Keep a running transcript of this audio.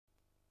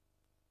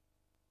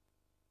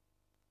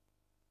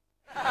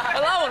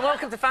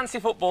Welcome to Fantasy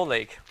Football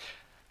League.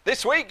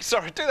 This week?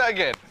 Sorry, do that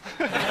again.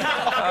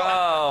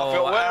 I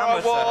forgot where I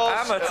was.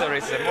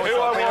 Amateurism. Who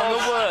I was. On the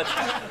word.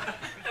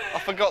 I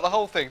forgot the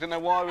whole thing. Didn't know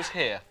why I was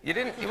here. You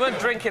weren't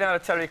drinking out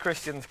of Terry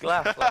Christian's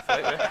glass last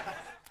week, were you?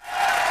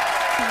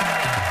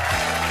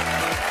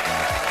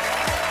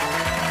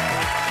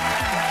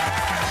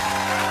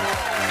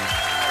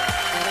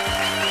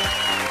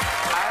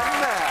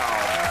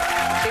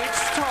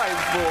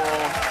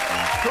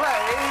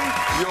 Play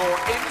Your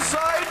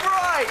Inside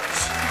Right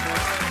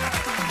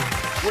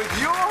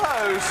with your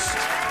host,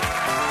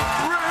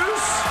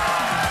 Bruce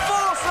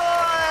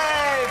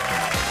Forsyth.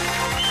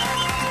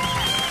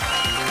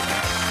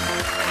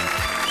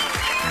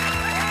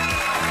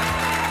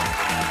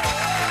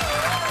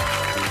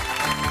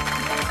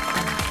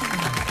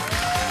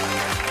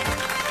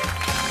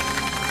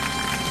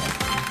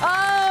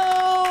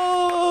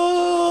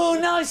 Oh,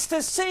 nice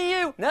to see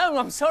you. No,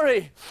 I'm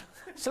sorry.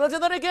 Shall I do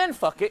that again?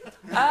 Fuck it.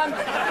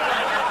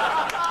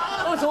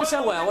 Oh, it's all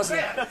so well,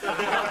 wasn't it?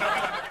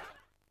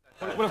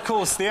 Well, of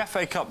course, the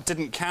FA Cup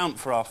didn't count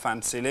for our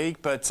Fantasy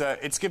League, but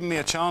it's given me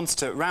a chance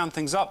to round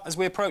things up as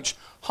we approach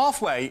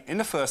halfway in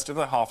the first of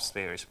the half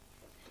series.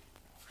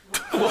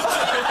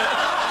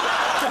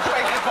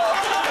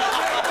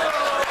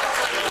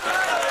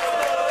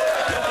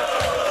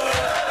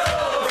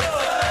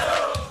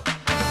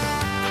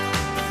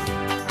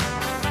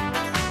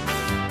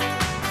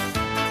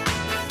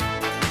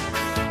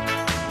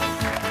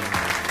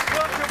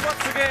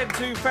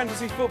 To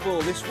fantasy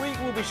football. This week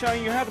we'll be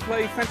showing you how to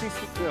play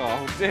fantasy...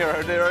 Oh dear,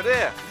 oh dear, oh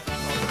dear.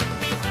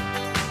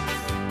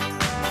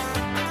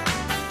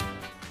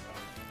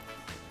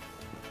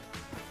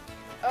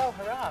 Oh,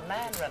 hurrah,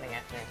 man running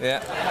at me.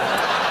 Yeah.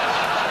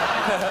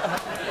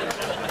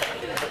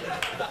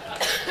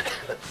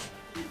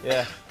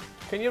 Yeah.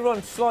 Can you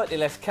run slightly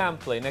less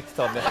camply next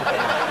time?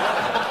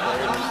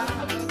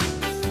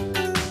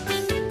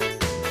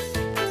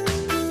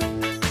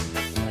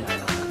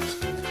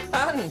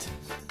 And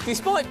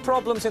despite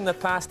problems in the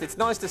past, it's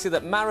nice to see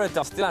that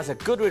Maradona still has a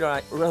good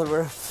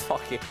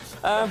fuck you.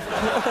 I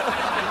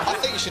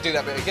think you should do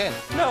that bit again.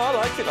 No, I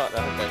like it like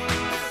that. Okay.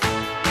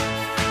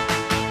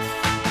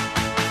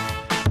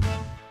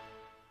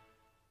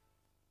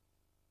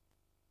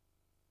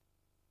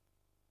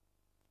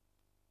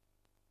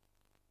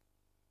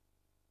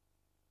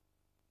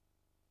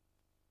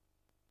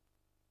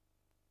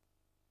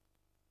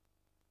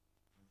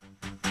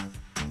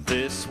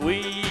 This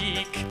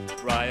week,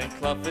 Ryan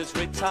Clough is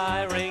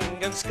retiring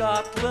and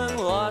Scotland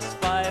lost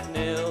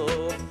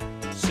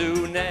 5-0.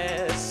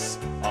 Soonest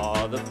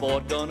are the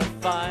board gonna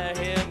fire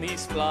him,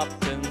 he's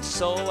flopped and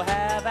so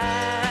have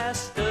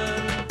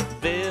Aston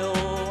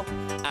Villa.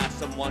 As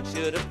someone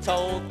should have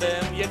told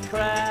them, you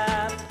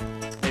crap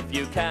if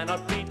you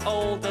cannot beat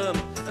Oldham.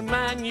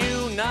 Man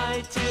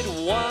United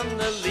won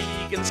the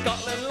league and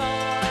Scotland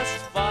lost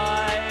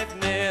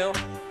 5-0.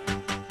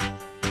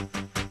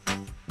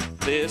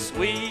 This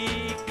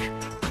week,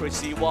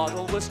 Chrissy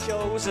Waddle was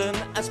chosen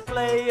as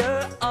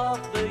Player of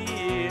the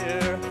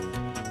Year.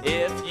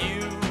 If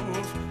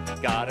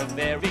you've got a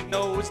very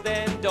nose,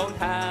 then don't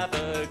have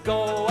a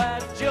go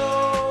at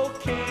Joe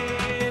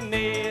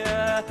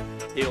Kinnear.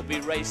 He'll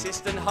be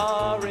racist and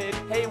horrid.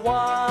 Hey,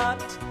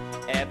 what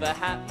ever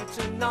happened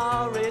to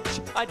Norwich?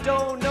 I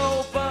don't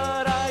know,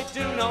 but I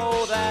do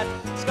know that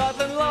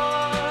Scotland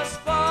lost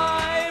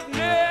 5-0.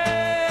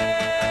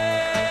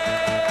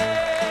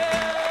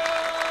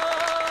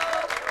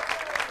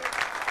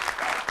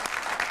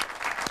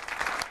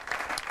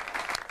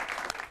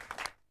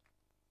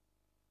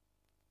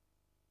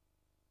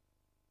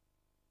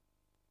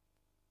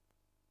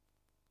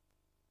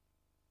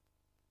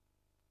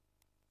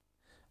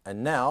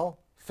 And now,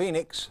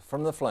 Phoenix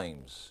from the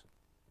Flames.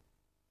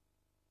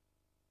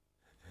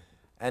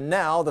 And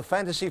now, the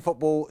fantasy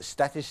football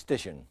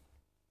statistician.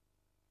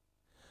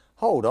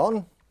 Hold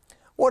on.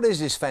 What is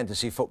this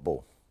fantasy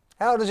football?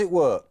 How does it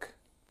work?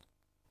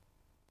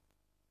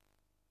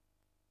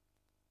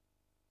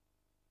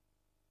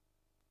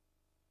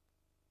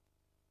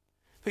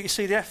 But you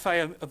see, the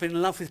FA have been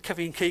in love with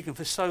Kevin Keegan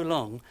for so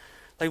long,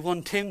 they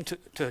want him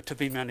to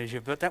be manager,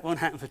 but that won't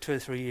happen for 2 or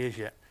 3 years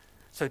yet.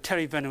 So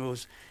Terry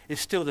Venables is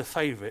still the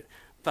favourite,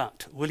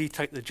 but will he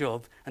take the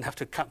job and have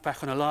to cut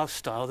back on a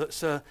lifestyle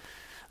that's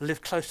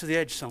lived close to the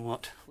edge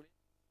somewhat?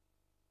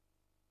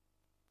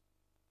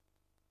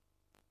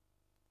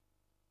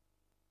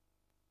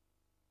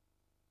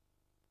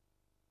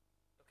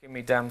 Looking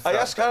me damn I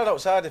asked Karen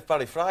outside if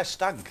Barry Fry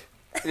stank.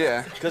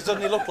 Yeah. Because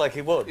doesn't he look like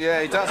he would?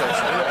 Yeah, he does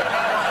actually.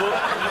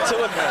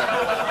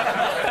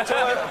 But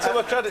to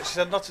her credit, she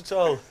said not at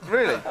all.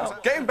 Really?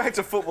 Getting back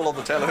to football on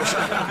the television.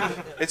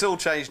 It's all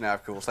changed now,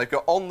 of course. They've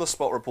got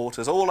on-the-spot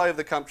reporters all over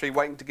the country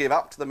waiting to give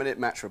up-to-the-minute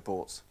match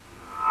reports.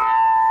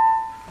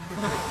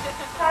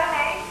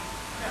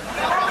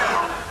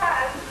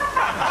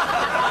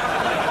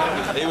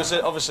 He was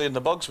obviously in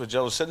the bogs with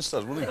Joe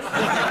Sinstad, wasn't he?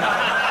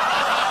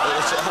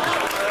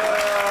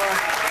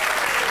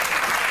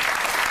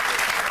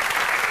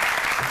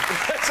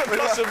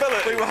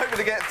 possibility. We were hoping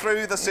to get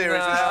through the series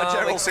without a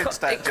Gerald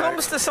Sidstad It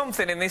comes to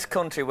something in this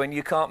country when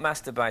you can't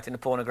masturbate in a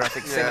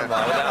pornographic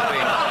cinema without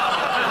being...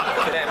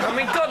 I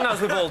mean, God knows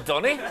we've all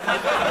done it.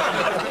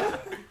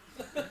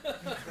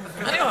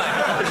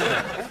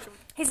 Anyway.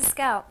 He's a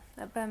scout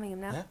at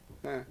Birmingham now.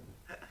 Yeah.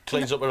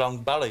 Cleans up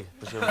around Barry.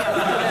 If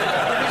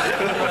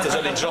there's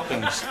any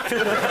droppings.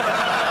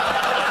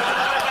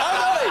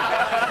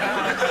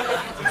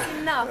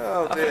 Enough.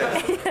 Oh,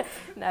 dear.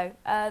 No.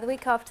 The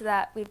week after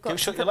that, we've got... Can you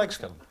shut your legs,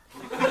 Callum?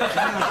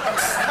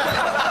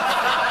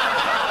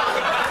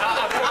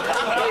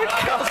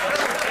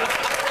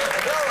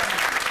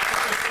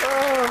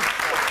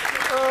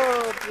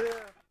 Oh,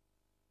 dear.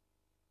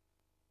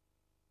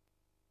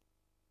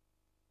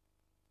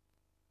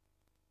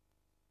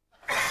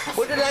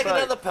 Would you like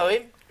another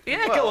poem?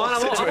 Yeah, go on.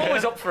 I'm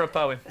always up for a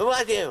poem.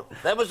 Right, you.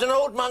 There was an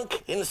old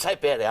monk in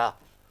Siberia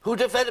who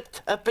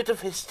developed a bit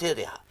of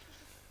hysteria.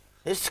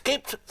 He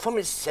escaped from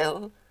his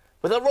cell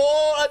with a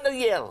roar and a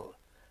yell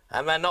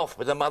and ran off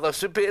with the Mother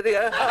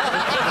Superior.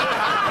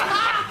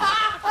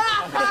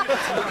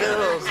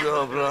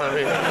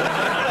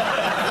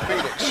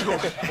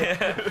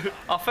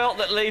 I felt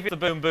that leaving the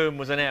boom boom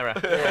was an error.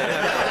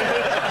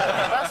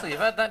 Astle, you've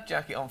had that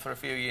jacket on for a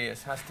few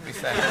years, has to be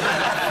said.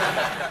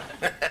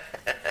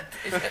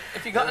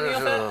 Have you got any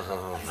of it?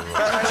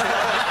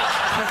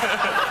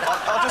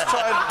 I'll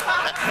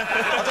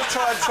just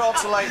try and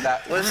translate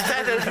that. Well,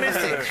 Statto's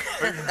missing.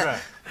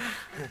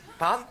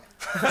 Pardon?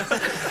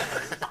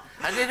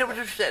 I didn't know what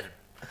you said.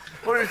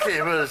 What did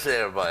you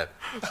say about it?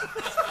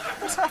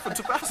 What's happened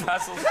to Basil?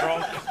 Basil's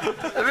drunk.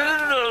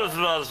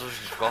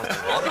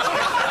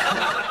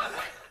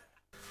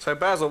 So,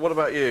 Basil, what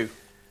about you?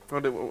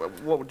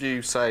 What would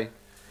you say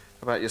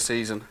about your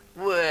season?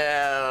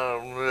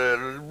 Well...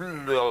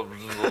 Oh,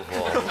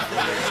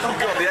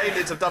 God, the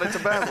aliens have done it to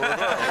Basil as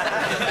well.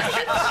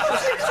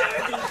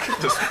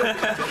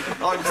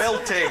 I'm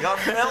melting.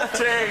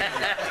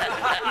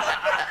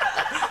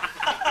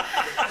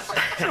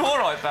 You all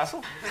right,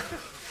 Basil?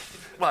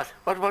 What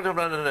do you want to know?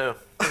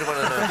 What do you want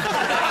to know?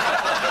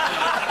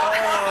 Oh,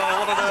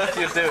 what on earth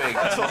are you doing?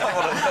 That's what I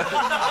want to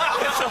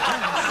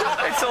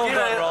know. It's all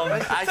gone wrong.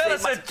 Tell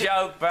us a joke,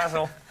 joke,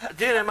 Basil.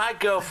 Do you know my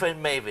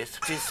girlfriend Mavis?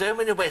 She's so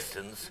many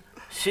westerns.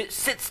 She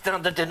sits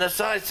down the dinner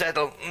side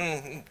saddle.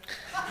 That's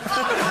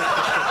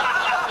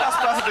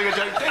Basil doing a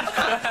joke, too.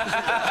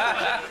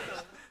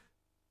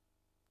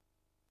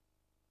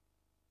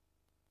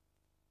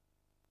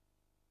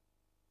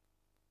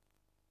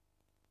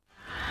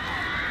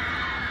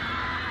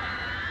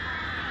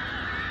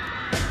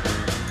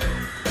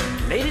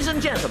 Ladies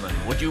and gentlemen,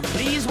 would you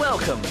please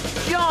welcome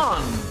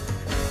John,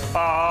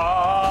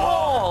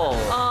 Paul,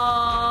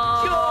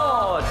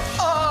 George,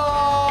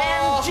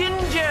 and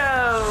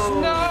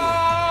Jinjo. No!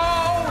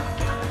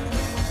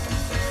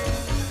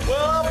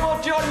 Well, I've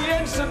got John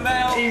Jensen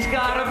now. He's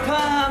got a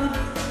pun.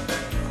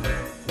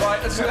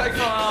 Right, let's go.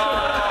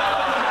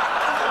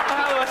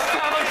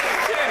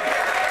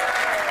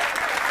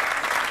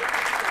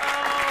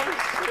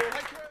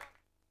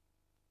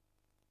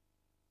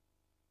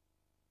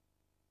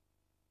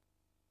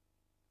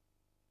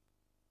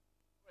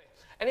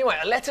 Anyway,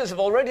 letters have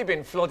already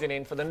been flooding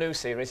in for the new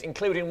series,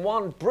 including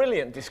one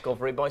brilliant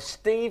discovery by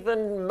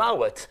Stephen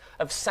Mowat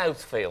of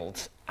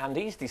Southfields, and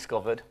he's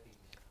discovered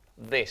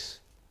this.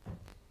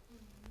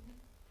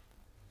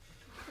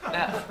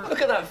 Now,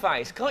 look at that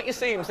face. Can't you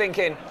see him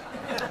thinking,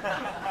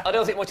 I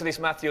don't think much of this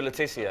Matthew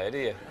Letizia, do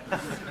you?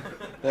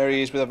 There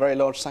he is with a very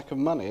large sack of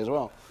money as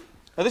well.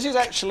 Now, this is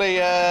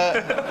actually...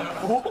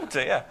 Oh,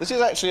 dear. This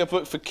is actually a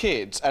book for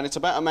kids, and it's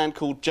about a man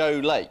called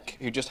Joe Lake,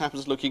 who just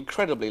happens to look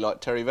incredibly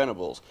like Terry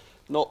Venables.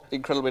 Not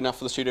incredibly enough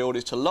for the studio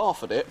audience to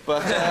laugh at it,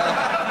 but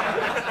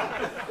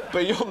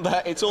beyond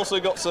that, it's also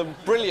got some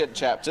brilliant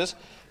chapters.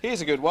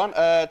 Here's a good one.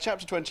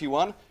 Chapter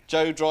 21,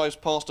 Joe drives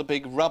past a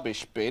big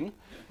rubbish bin.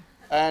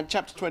 And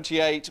chapter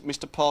 28,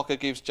 Mr. Parker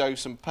gives Joe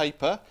some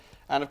paper.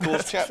 And, of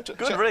course, chapter...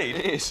 Good read.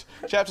 It is.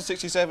 Chapter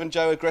 67,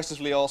 Joe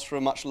aggressively asks for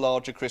a much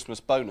larger Christmas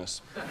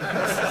bonus.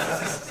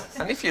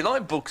 And if you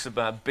like books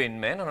about bin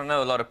men, and I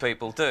know a lot of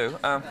people do,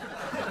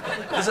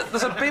 there's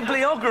a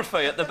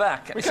bibliography at the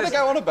back. We're going to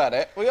go on about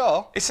it. We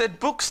are. It said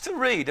books to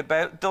read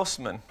about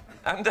dustmen.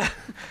 And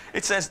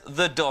it says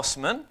The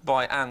Dustman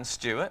by Anne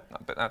Stewart. I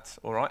bet that's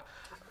all right.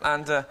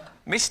 And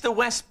Mr.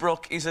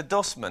 Westbrook is a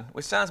dustman,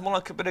 which sounds more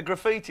like a bit of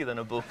graffiti than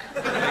a book.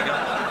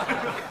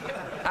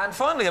 And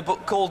finally, a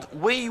book called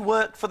We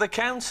Work for the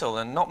Council,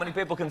 and not many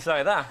people can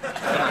say that.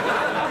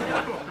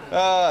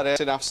 Ah,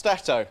 that's enough.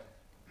 Statto.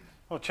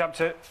 Well,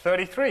 chapter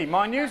 33,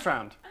 My News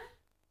Round.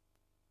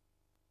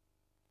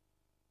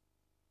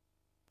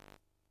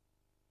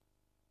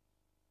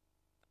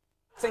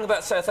 The thing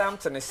about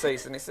Southampton this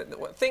season is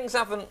that things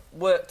haven't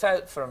worked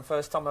out for them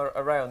first time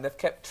around. They've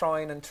kept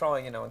trying and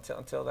trying, you know,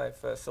 until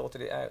they've sorted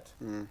it out.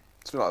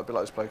 It's a bit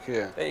like this bloke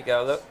here. There you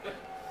go, look.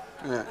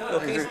 Yeah.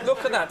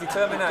 Look at that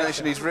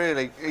determination.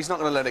 He's not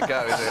going to let it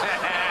go, is he?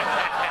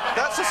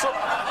 That's a sort...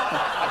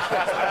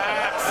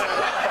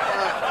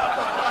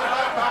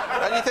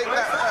 And you think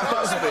that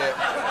must be it.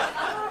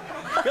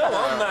 Go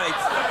Come on,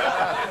 mate.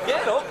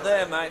 Get up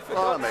there, mate. For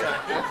God's sake.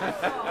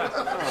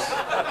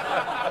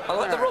 I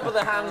like the rub of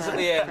the hands at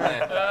the end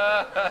there.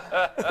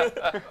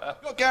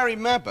 You've got Gary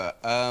Mabber.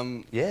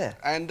 Yeah.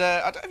 And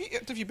I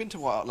don't have you been to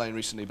White Hart Lane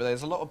recently, but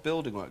there's a lot of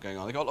building work going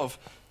on. They've got a lot of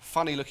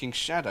funny-looking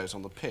shadows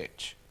on the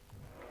pitch.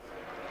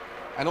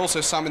 And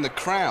also some in the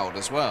crowd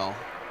as well.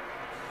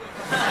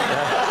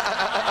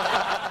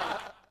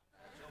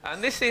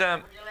 And this is... Will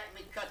you let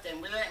me cut in?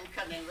 Will you let me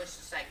cut in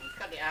just a second?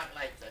 Cut it out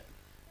later.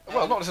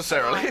 Well, not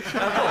necessarily. Are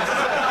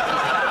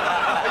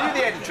you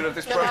the editor of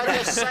this programme? Can I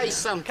just say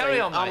something? Carry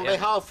on, mate, on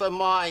behalf of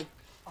my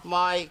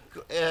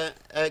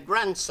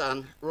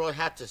grandson, Roy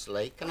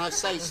Hattersley, can I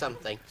say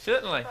something?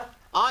 Certainly.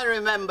 I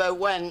remember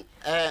when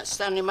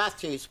Stanley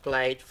Matthews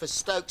played for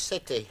Stoke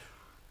City,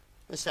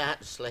 Mr.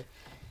 Hattersley.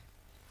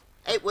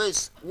 It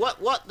was what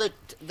the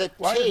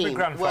Why team did my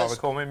grandfather was.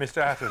 call me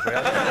Mr. Hattersley?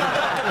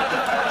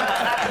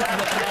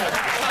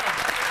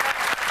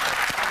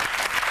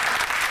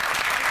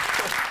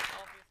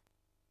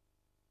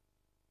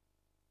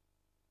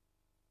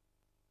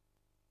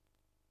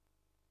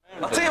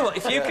 I'll tell you what,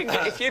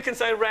 if you can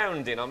say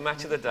rounding on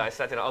Match of the Day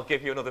Saturday night, I'll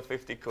give you another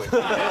 50 quid.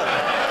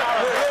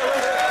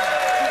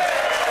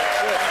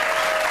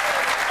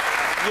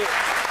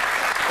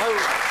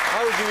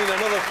 How would you mean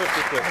another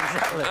 50 quid?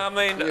 Exactly. I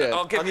mean,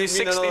 I'll give you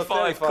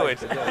 65 quid.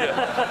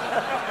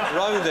 Yeah.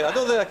 Rounding. I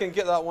don't think I can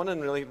get that one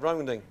in, really.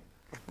 Rounding.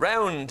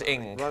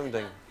 Rounding.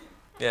 Rounding.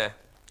 Yeah.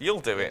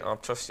 You'll do it. I'll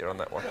trust you on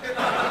that one.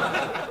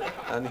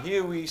 And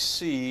here we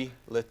see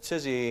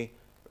Letizia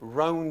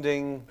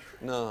rounding...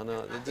 No.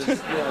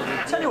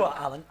 Tell you what,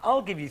 Alan,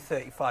 I'll give you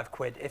 35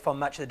 quid if on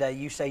Match of the Day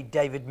you say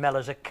David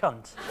Mellor's a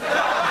cunt.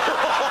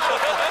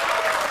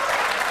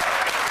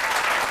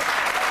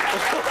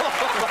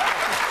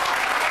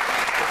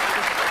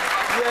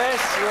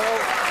 Yes, well...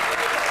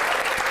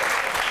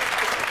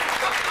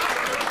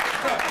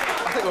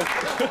 I think we'll...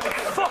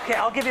 Fuck it,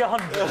 I'll give you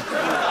 100.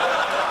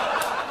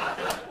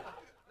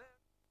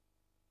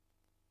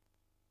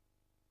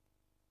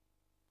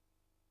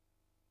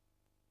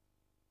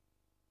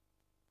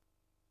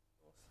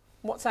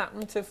 What's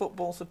happened to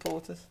football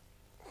supporters?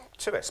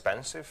 Too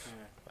expensive.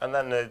 Yeah. And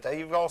then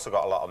you've also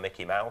got a lot of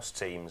Mickey Mouse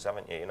teams,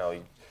 haven't you? You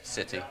know,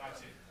 City.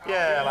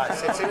 Yeah, like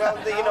City. Well,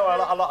 you know,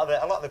 a lot of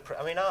the.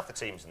 I mean, half the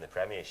teams in the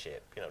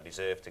Premiership, you know,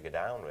 deserve to go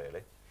down.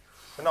 Really,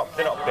 they're not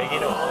big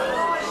enough.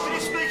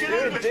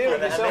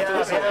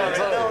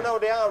 No,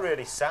 they are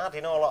really sad.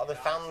 You know, a lot of the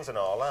fans and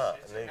all that.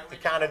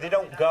 And they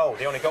don't go.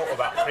 They only go to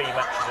about 3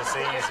 matches a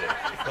season.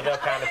 But they'll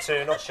kind of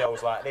turn up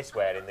shows like this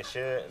wearing the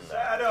shirt and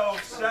that. Statto.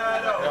 You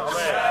know what I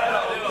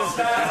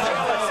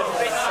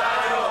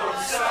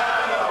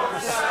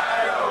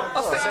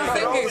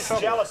mean?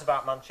 I'm jealous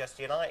about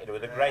Manchester United, who are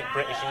the great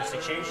British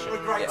institution.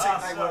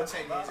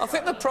 I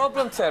think the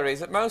problem, Terry, is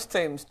that most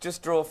teams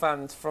just draw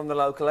fans from the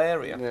local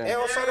area. Yeah,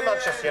 also the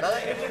Manchester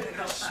United.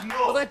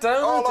 Well, they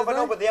don't.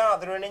 No, but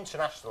they're an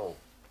international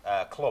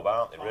club,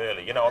 aren't they?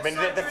 Really, you know. I mean,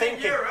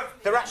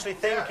 they're actually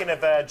thinking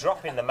of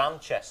dropping the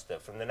Manchester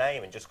from the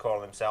name and just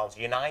calling themselves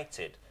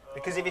United.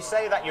 Because if you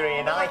say that you're a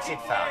United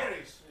fan,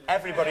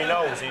 everybody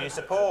knows who you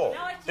support.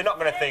 They're not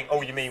going to think,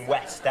 oh, you mean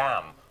West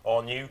Ham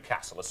or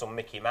Newcastle or some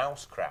Mickey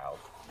Mouse crowd.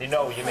 They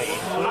know you mean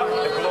the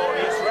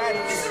Glorious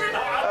Reds.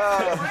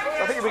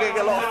 I think we're going to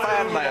get a lot of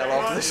fan mail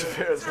after this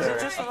appearance.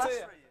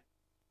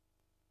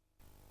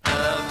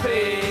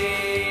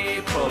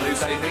 People who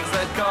say things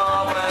that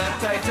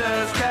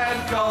commentators can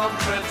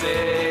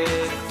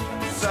contradict,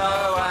 so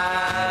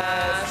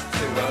as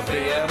to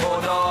appear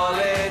more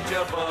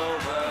knowledgeable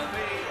than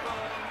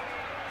people.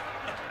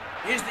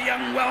 Here's the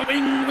young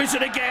well-winged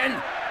wizard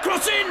again.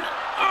 Crossing!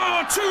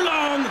 Oh, too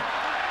long!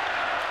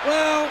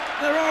 Well,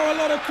 there are a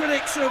lot of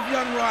critics of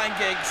young Ryan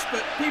Giggs,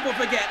 but people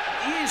forget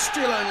he is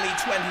still only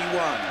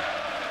 21.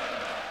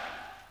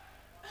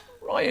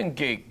 Ryan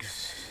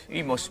Giggs,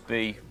 he must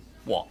be,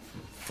 what,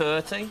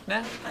 30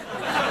 now?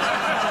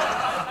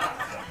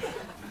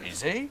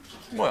 Is he?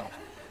 Well,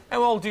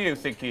 how old do you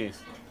think he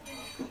is?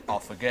 I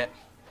forget.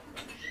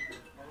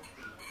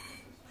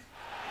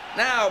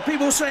 Now,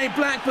 people say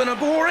Blackburn are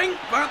boring,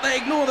 but they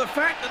ignore the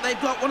fact that they've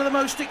got one of the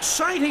most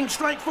exciting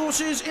strike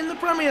forces in the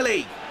Premier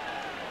League.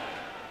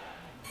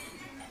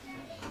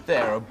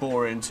 They're a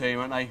boring team,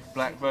 aren't they,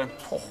 Blackburn?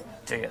 Oh,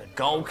 dear. The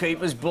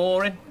goalkeeper's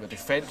boring. The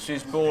defence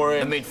is boring.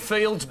 The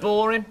midfield's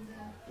boring.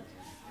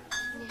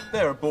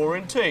 They're a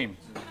boring team,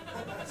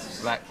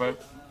 Blackburn.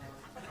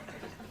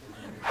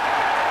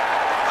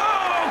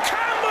 Oh,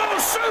 Campbell,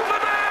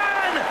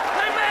 Superman!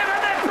 They may have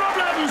had their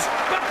problems,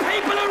 but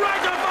people who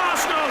write of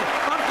Arsenal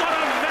have got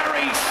a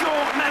very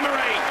short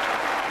memory.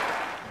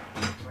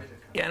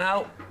 You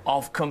know,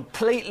 I've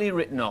completely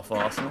written off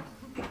Arsenal.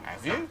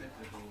 Have you?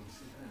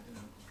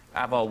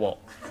 Have I what?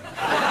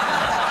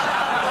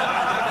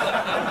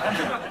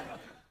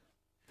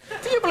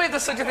 Do you believe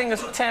there's such a thing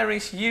as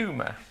terrace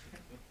humour?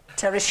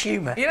 Terrace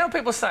humour? You know,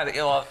 people say that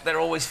they're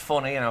always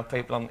funny, you know,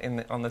 people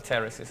on the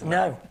terraces.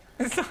 No.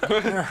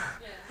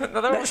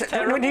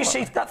 When you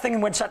see that thing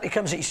when Saturday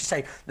comes, it used to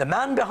say, the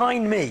man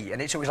behind me, and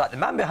it's always like, the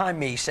man behind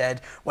me said,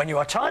 when you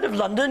are tired of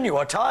London, you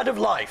are tired of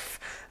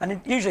life.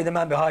 And usually the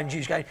man behind you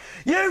is going,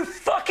 you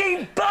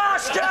fucking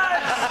bastards!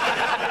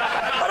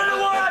 I don't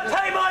know why I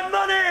pay my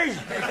money!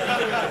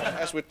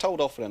 As we're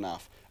told often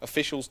enough,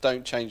 officials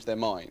don't change their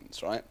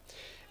minds, right?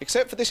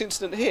 Except for this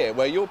incident here,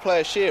 where your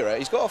player Shearer,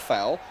 he's got a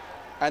foul,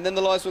 and then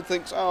the linesman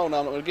thinks, oh, no,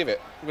 I'm not going to give it.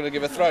 I'm going to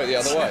give a throw the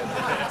other way.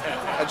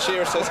 And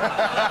Shearer says,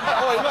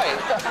 oh, mate,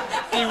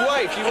 you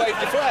waved your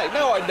flag.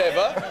 No, I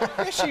never.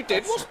 Yes, you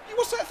did.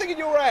 What's that thing in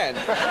your hand?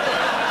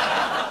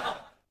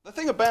 The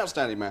thing about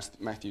Stanley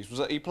Matthews was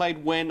that he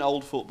played when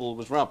old football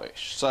was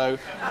rubbish, so...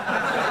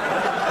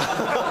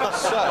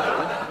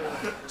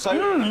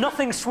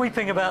 nothing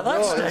sweeping about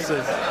that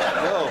statement.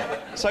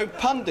 So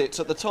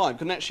pundits at the time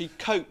couldn't actually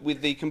cope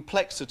with the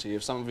complexity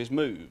of some of his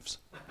moves.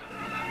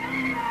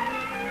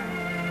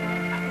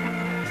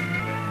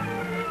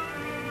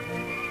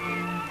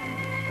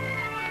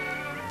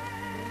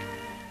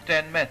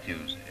 Stan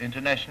Matthews,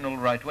 international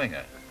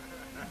right-winger.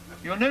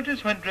 You'll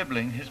notice when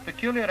dribbling his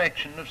peculiar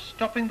action of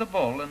stopping the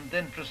ball and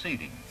then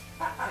proceeding.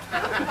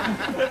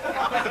 Partner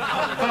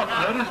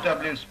is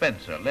W.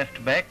 Spencer,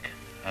 left back,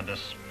 and a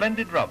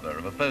splendid rubber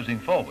of opposing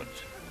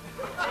forwards.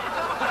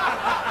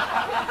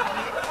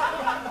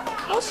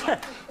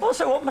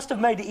 Also, what must have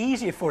made it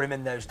easier for him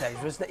in those days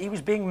was that he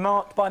was being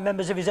marked by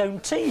members of his own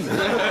team.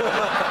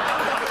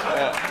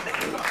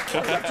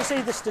 I'd love to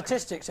see the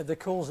statistics of the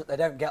calls that they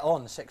don't get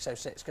on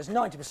 606, because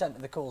 90%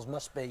 of the calls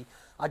must be,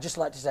 I'd just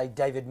like to say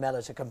David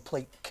Mellor's a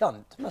complete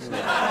cunt, mustn't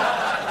it?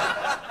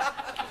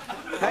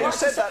 Hey, you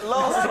said that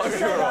last time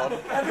you were on.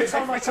 Every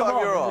time I come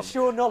on, with the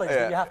sure knowledge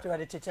that you have to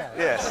edit it out.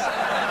 Yes.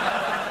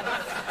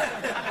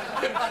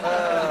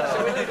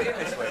 Should we leave it in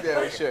this way?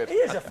 Yeah, we should. He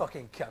is a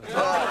fucking cunt.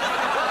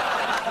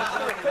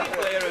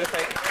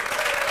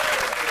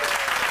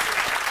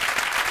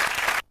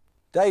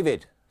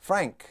 David,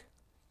 Frank,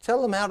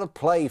 tell them how to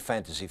play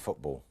fantasy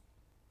football.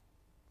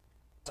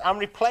 I'm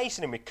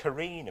replacing him with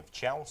Kareem of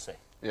Chelsea.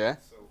 Yeah?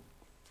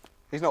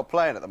 He's not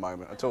playing at the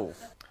moment at all.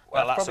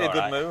 Well, that's probably a good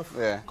right. move.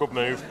 Yeah. Good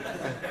move.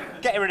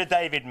 Getting rid of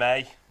David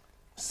May,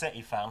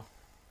 City fan.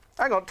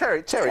 Hang on,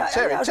 Terry,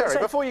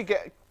 before you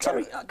get...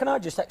 Terry, can I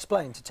just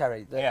explain to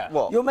Terry that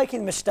What? you're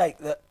making the mistake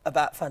that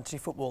about fantasy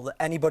football that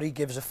anybody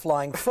gives a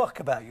flying fuck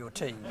about your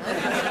team.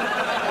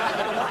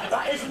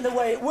 That isn't the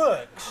way it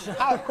works.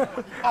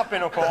 I've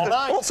been up all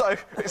night. Also,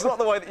 it's not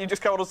the way that you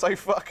just come on and say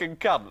fucking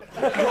cunt.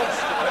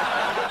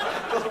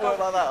 It doesn't work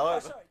like that,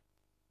 either.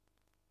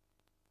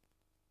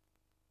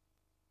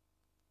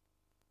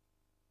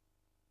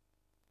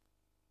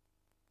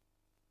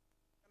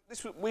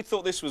 We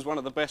thought this was one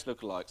of the best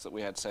lookalikes that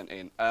we had sent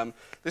in.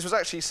 This was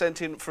actually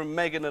sent in from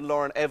Megan and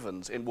Lauren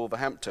Evans in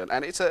Wolverhampton,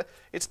 and it's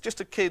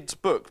just a kid's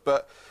book,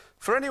 but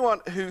for anyone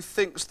who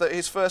thinks that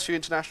his first few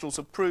internationals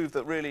have proved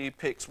that really he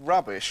picks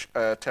rubbish,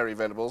 Terry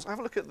Venables, have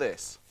a look at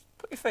this.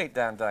 Put your feet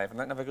down, Dave, and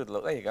let have a good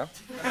look. There you go.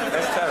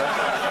 There's Terry.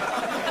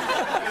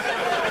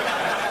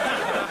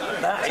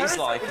 He's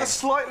like with a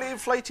slightly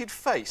inflated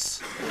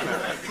face.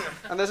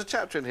 And there's a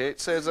chapter in here, it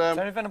says...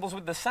 Terry Venables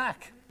with the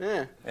sack.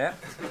 Yeah. Yeah.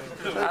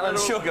 Alan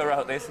Sugar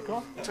wrote this. Go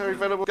on. Terry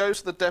Venables goes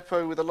to the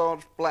depot with a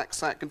large black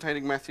sack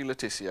containing Matthew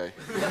Letitia.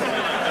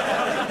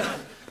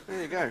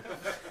 There you go.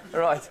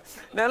 Right.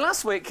 Now,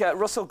 last week,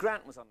 Russell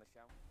Grant was on the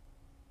show.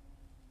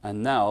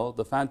 And now,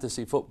 the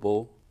fantasy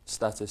football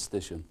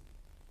statistician.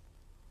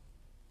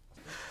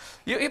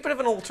 You're a bit of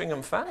an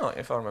Altrincham fan, aren't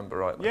you, if I remember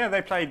rightly? Yeah,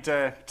 they played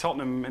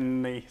Tottenham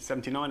in the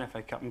 '79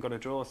 FA Cup and got a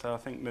draw, so I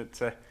think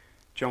that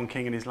John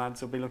King and his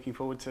lads will be looking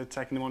forward to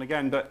taking them on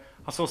again. But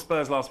I saw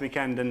Spurs last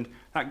weekend, and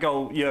that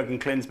goal Jurgen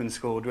Klinsmann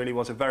scored really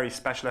was a very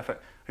special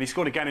effort. And he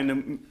scored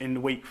again in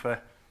the week for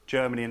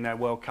Germany in their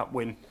World Cup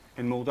win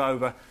in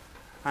Moldova.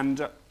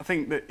 And I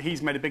think that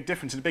he's made a big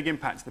difference and a big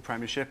impact to the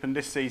Premiership, and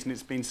this season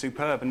it's been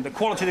superb. And the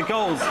quality of the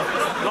goals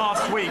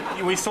last week,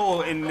 we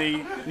saw in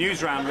the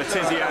news round,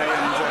 Letitia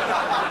and...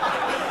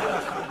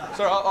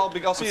 Sorry, I'll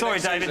see you sorry,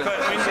 next David, season.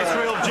 but I mean, it's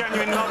real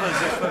genuine lovers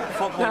of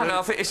football. No,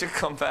 I think you should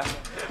come back.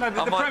 No,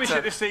 the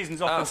Premiership this season's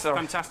offers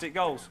fantastic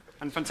goals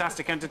and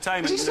fantastic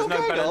entertainment. There's no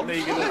better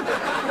league in the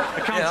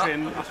country,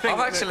 and I think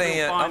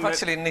I've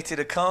actually knitted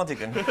a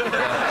cardigan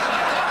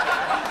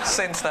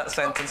since that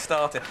sentence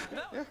started.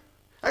 Yeah.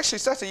 Actually,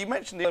 Statto, you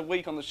mentioned the other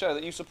week on the show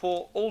that you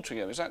support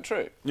Altrincham. Is that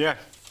true? Yeah.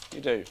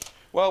 You do?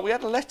 Well, we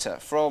had a letter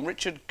from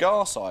Richard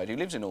Garside, who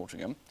lives in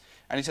Altrincham,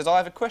 and he says, I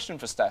have a question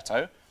for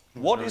Statto.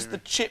 What is the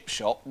chip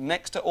shop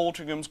next to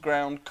Altrincham's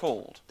ground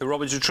called? The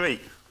Robins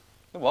Retreat.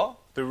 The what?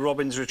 The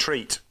Robins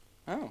Retreat.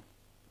 Oh.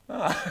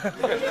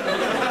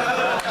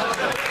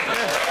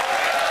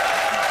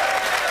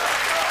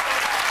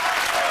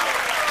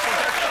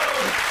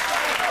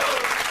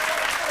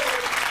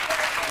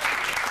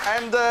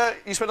 And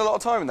you spent a lot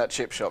of time in that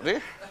chip shop, do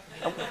you?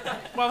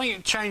 Well, I think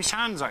it changed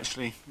hands,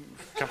 actually,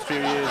 a few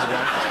years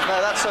ago. No,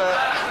 that's...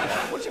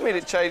 what do you mean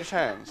it changed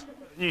hands?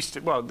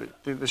 Well,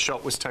 the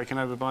shop was taken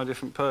over by a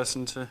different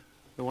person to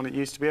The one it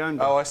used to be owned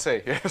by. Oh, I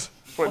see, yes.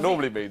 What it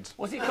normally means.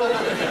 Was he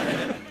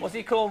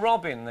called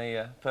Robin,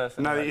 the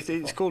person? No,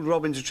 it's called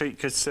Robin's Retreat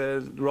because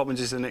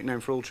Robin's is a nickname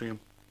for Altrincham.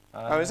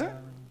 Oh, is it?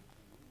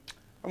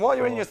 And while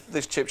you're in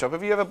this chip shop,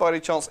 have you ever by any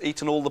chance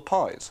eaten all the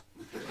pies?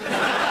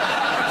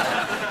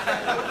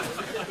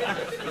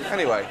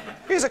 Anyway,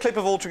 here's a clip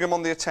of Altrincham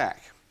on the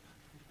attack.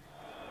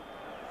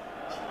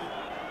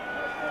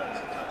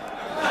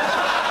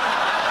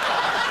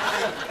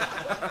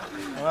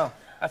 Well,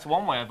 that's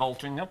one way of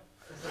altering them.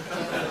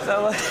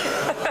 So, this is the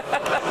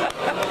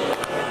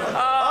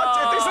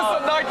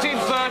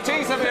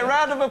 1930s. Have a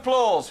round of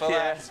applause for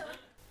that.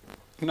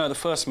 You know, the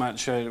first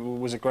match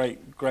was a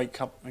great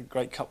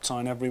cup tie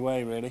in every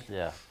way, really.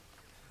 Yeah.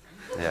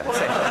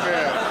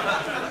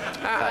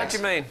 How do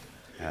you mean?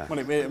 Yeah. Well,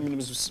 it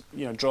was,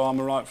 you know,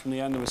 drama right from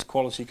the end. There was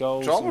quality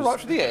goals. Drama right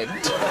from the end?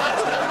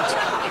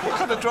 What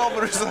kind of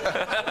drama is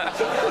that?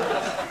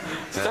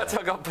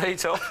 Statto got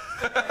beat up.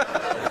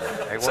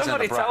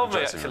 Somebody told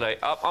me, actually,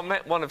 I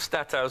met one of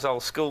Statto's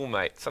old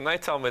schoolmates, and they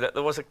told me that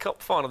there was a cup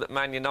final that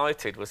Man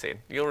United was in.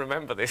 You'll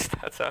remember this,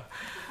 Statto.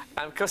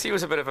 And because he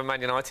was a bit of a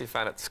Man United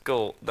fan at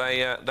school,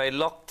 they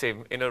locked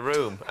him in a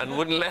room and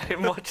wouldn't let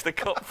him watch the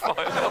cup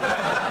final.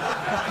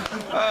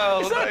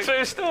 Is that a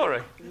true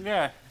story?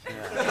 Yeah.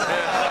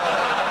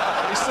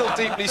 He's still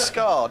deeply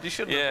scarred. You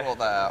shouldn't have brought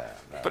that out.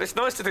 But it's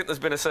nice to think there's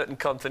been a certain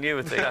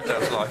continuity in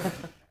Statto's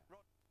life.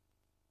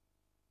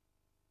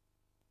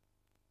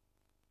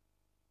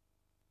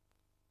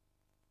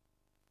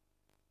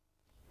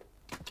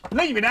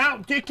 Leave it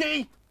out,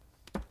 Dickie!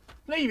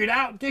 Leave it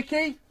out,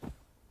 Dickie!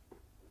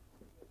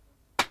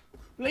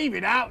 Leave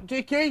it out,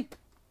 Dickie!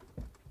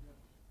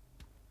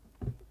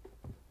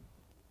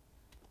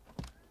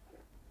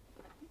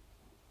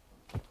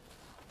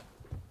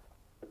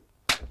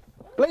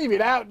 Leave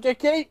it out,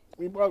 Dickie!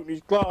 We broke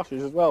these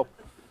glasses as well.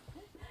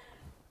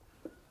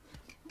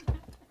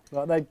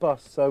 Like, they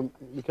bust, so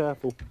be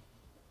careful.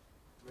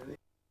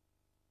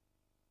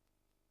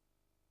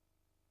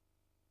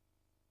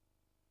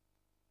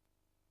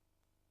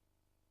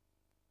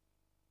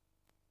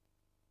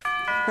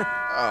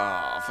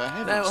 Oh, for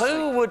heaven's Now,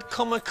 who would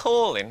come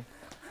a-calling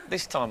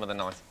this time of the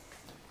night?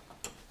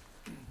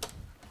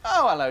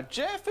 Oh, hello,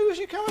 Jeff. Who was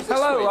you coming this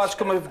Hello, week? I was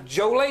coming with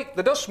Joe Lake,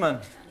 the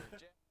dustman.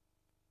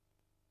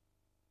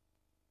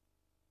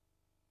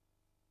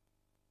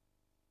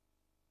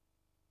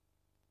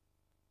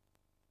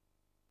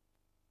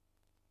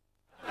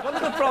 One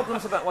of the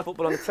problems about watching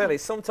football on the telly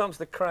is sometimes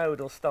the crowd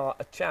will start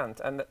a chant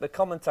and the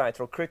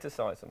commentator will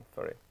criticise them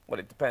for it.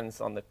 Well, it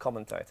depends on the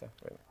commentator,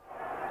 really.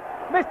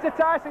 Mr.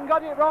 Tyson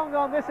got it wrong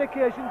on this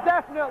occasion,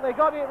 definitely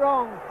got it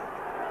wrong.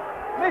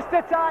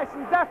 Mr.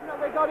 Tyson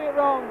definitely got it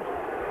wrong.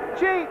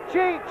 Cheat,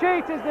 cheat,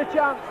 cheat is the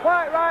chant,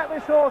 quite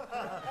rightly so.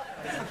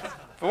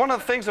 But one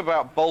of the things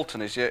about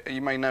Bolton is,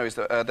 you may know, is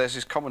that there's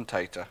this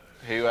commentator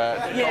who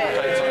commentates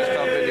on his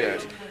club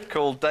videos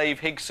called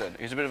Dave Higson,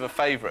 who's a bit of a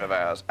favourite of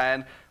ours.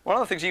 And one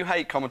of the things, you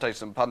hate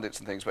commentators and pundits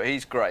and things, but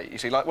he's great. You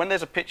see, like when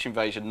there's a pitch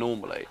invasion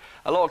normally,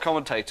 a lot of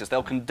commentators,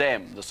 they'll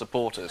condemn the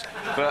supporters.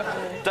 But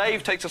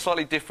Dave takes a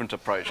slightly different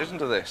approach. Listen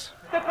to this.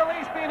 The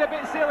police being a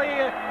bit silly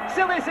here.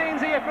 Silly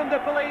scenes here from the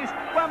police.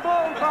 When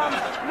Bolton fans,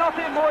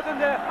 nothing more than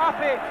they're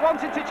happy,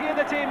 wanting to cheer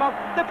the team on.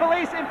 The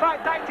police, in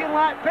fact, acting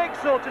like pigs,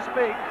 so to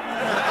speak.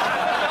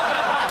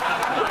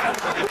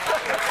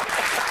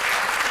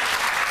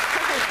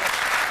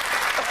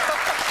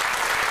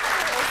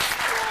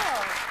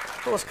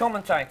 Of course,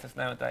 commentators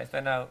nowadays,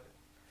 they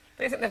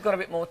think they've got a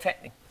bit more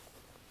technique.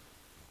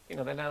 You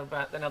know, they know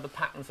the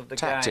patterns of the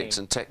game. Tactics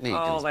and technique.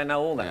 Oh, they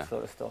know all that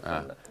sort of stuff.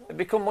 They've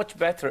become much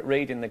better at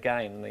reading the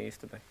game than they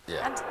used to be.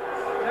 Yeah.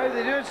 Now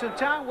they're doing some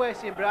time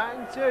wasting,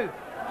 Brighton, too.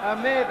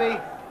 And maybe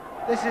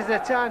this is the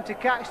time to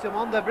catch them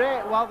on the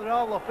break while they're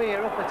all up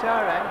here, up at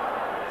our end.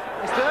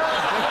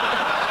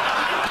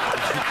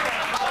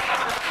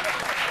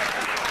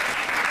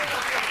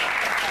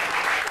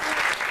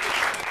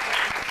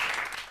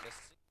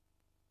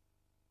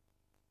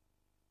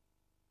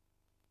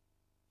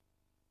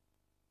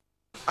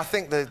 I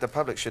think the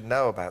public should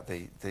know about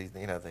the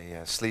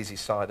sleazy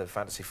side of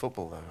fantasy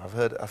football, though. I've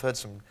heard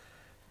some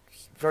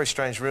very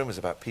strange rumours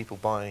about people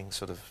buying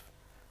sort of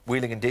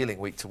wheeling and dealing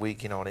week to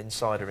week, you know, on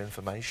insider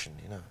information,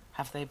 you know.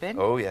 Have they been?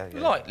 Oh yeah.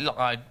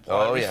 I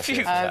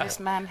refuse that. This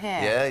man here.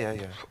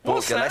 Yeah.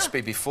 Bought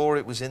Gillespie before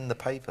it was in the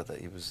paper that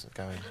he was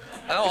going.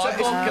 Oh, I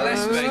bought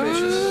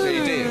Gillespie.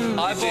 You did.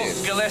 I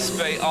bought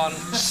Gillespie on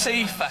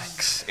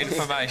CFAX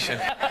information.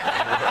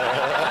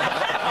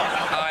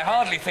 I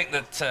hardly think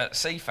that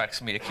CFAX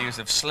can be accused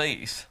of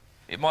sleaze.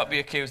 It might be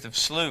accused of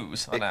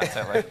slews on our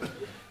telly.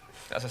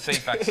 That's a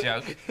CFAX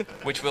joke,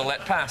 which we'll let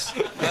pass.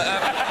 But,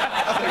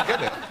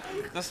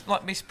 there's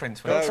like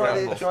misprints when it's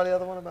try the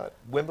other one about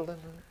Wimbledon.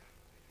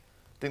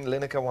 Didn't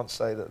Lineker once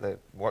say that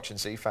watching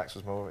CFAX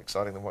was more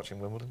exciting than watching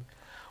Wimbledon?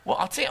 Well,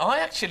 I'll tell you, I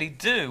actually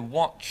do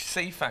watch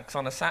CFAX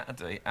on a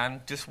Saturday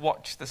and just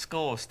watch the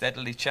score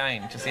steadily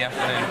change as the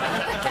afternoon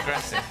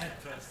progresses.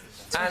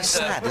 It's very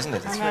sad, isn't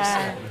it? It's very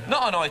sad.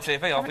 Not on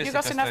ITV, obviously. Haven't you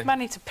got enough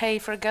money to pay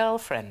for a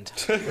girlfriend?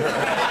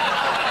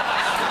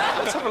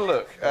 Let's have a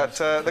look at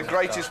the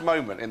greatest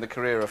moment in the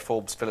career of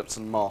Forbes, Phillips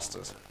and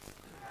Masters.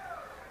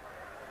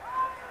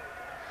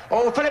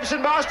 Oh, Phillips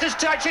and Masters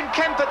touch and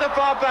Kemp at the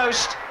far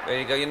post.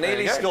 There you go, you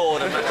nearly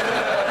scored.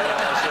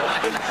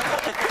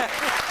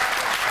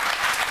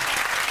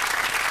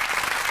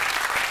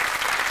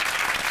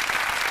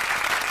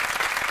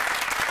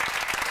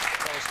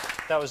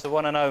 That was the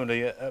one and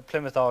only. At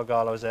Plymouth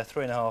Argyle, I was there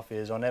 3.5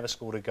 years. I never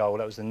scored a goal.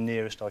 That was the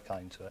nearest I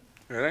came to it.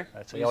 Really?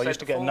 I used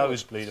to get a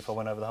nosebleed if I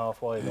went over the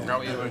halfway line.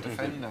 No, you were a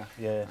defender.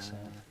 Yes.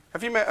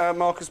 Have you met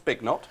Marcus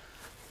Bignot?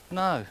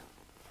 No.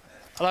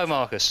 Hello,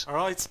 Marcus. All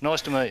right.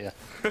 Nice to meet you.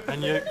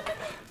 And you?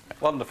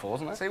 Wonderful,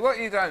 isn't it? See, what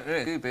you don't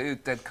really do, you're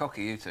dead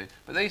cocky, you two,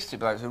 but these two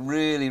blokes are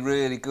really,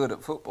 really good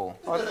at football.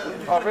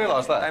 I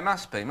realise that. They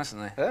must be,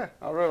 mustn't they? Yeah,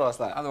 I realise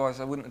that. Otherwise,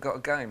 they wouldn't have got a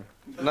game.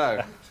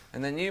 No.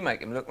 And then you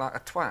make him look like a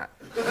twat.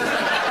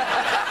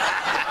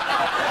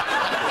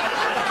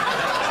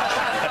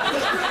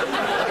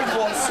 In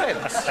what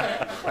sense?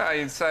 Well,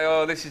 you'd say,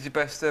 oh, this is your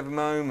best ever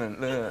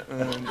moment, look.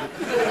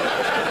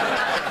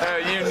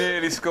 You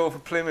nearly scored for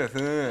Plymouth,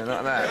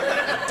 like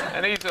that.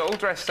 And he's all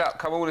dressed up,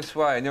 come all this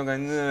way, and you're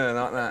going,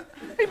 like that.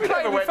 He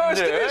played in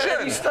First Division.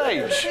 At any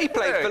stage. He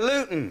played for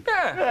Luton.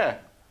 Yeah.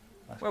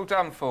 Well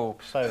done,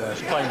 Forbes. So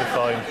much, claim to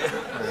fame.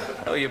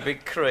 Oh, you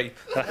big creep.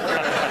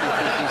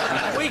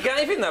 We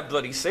gave him that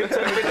bloody suit.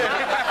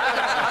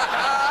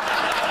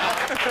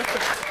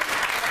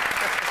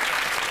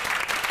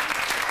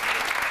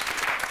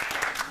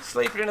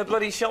 Sleeping in a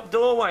bloody shop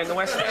doorway in the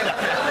West End.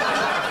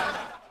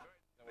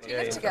 Do you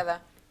live together?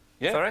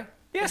 Yeah. Sorry?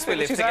 Yes, we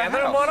live This is our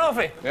together and house. one of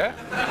it. Yeah.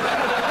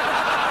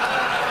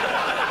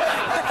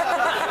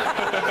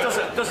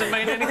 Doesn't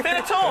mean anything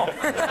at all.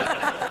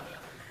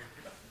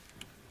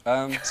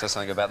 Says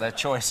something about their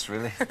choice,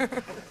 really.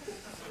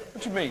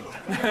 What do you mean?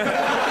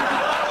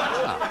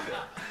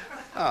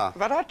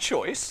 About our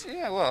choice?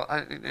 Yeah, well,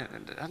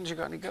 hadn't you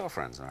got any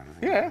girlfriends or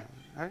anything? Yeah.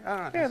 Oh,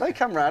 right. Yeah, they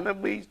come round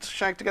and we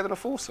shag together in a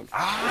foursome.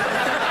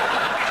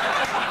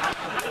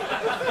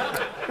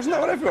 Isn't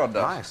that what everyone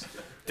does? Nice.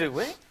 Do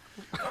we?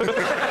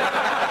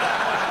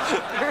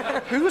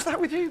 Who was that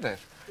with you, then?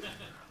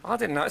 I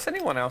didn't notice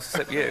anyone else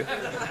except you.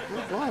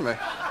 Blimey.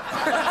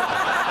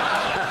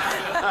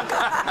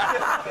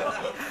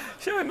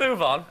 Shall we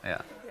move on?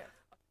 Yeah.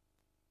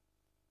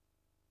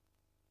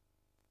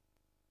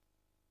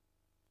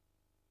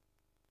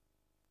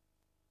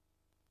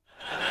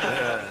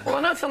 Well,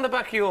 I noticed on the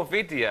back of your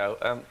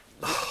video,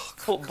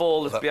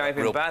 footballers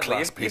behaving real badly.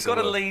 class You've piece got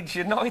of a work. Leeds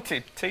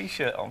United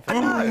T-shirt on.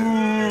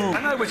 I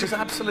know, which is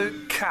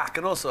absolute cack,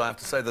 and also I have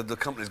to say that the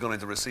company's gone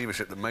into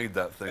receivership that made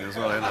that thing as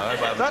well. You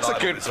know, That's a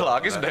good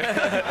plug, isn't it?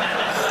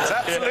 It's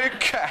absolute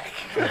cack.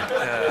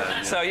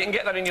 So you can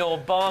get that in your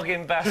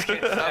bargain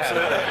basket.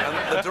 Absolutely.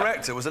 And the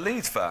director was a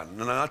Leeds fan,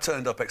 and I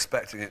turned up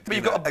expecting it. But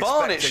you've got a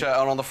Barnet shirt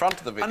on the front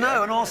of the video. I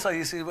know, and also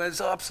you see,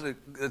 it's absolute.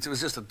 It was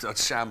just a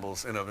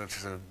shambles, you know,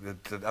 just an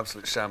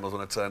absolute shambles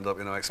when I turned up.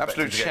 You know,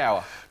 expecting Absolute to get,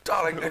 shower.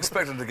 Darling,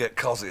 expecting to get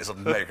cosy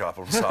and makeup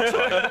and such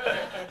like.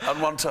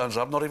 And one turns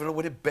up, not even a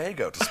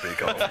Winnebago to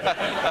speak of.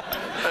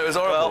 It was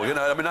horrible, you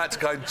know. I mean, I had to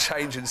go and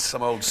change in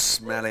some old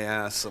smelly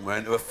ass somewhere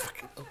into a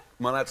fucking.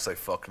 Am I allowed to say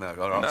fuck now?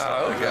 No,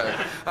 okay.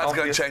 I had to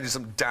go and change in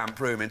some damp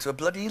room into a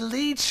bloody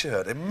Leeds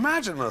shirt.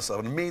 Imagine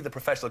myself, and me, the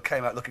professional,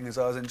 came out looking as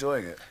though I was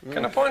enjoying it.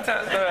 Can I point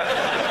out that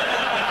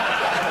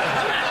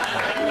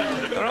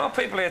there are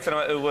people here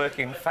tonight who work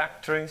in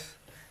factories,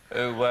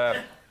 who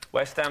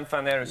West Ham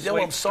fan there. Yeah,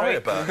 well, I'm sorry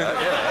about that.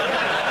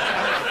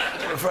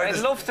 I'd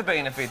love to be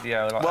in a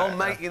video like well, that.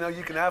 mate, you know,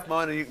 you can have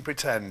mine or you can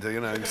pretend,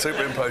 you know,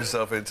 superimpose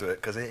yourself into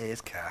it, because it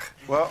is cack.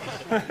 Well,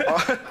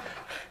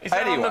 is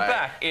that on the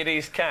back? It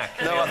is cack.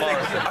 No,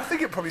 I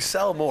think it'd probably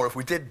sell more if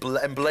we did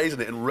emblazon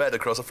it in red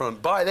across the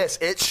front. Buy this,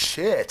 it's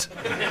shit.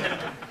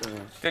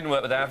 Didn't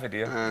work with our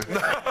video.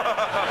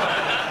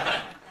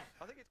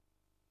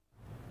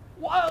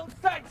 Wild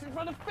sex in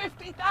front of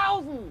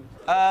 50,000!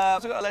 So I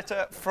got a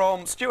letter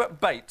from Stuart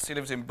Bates, he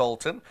lives in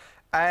Bolton,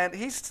 and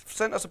he's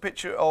sent us a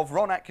picture of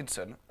Ron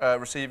Atkinson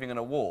receiving an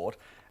award.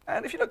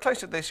 And if you look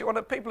close at this,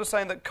 people are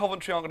saying that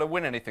Coventry aren't going to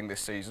win anything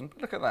this season.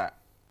 Look at that.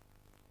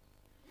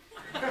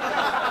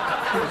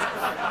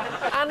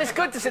 And it's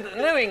good to see that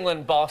the New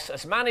England boss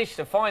has managed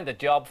to find a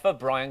job for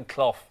Brian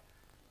Clough.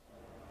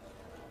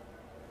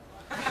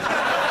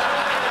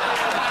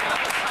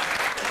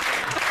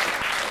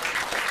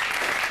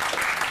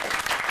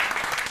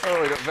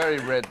 Oh, he got very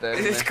red there.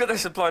 It's good they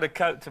supplied a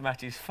coat to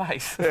match his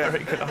face. Yeah.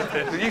 Very good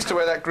idea. He used to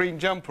wear that green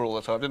jumper all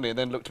the time, didn't he? And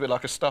then looked a bit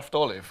like a stuffed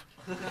olive.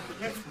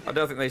 I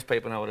don't think these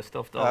people know what a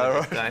stuffed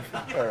olive is, Dave.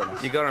 Fair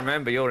enough. You've got to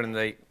remember, you're in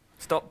the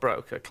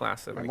stockbroker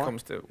class when it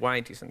comes to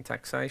wages and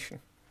taxation.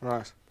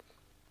 Right.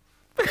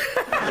 What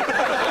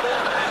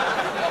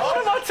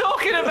am I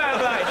talking about,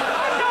 mate? I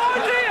have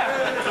no idea.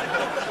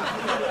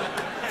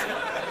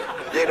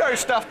 You know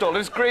stuffed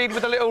olive's green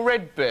with a little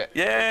red bit.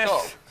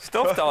 Yes.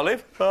 Stuffed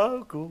olive.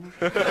 Oh, cool.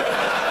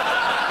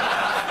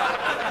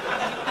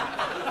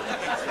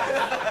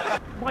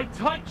 My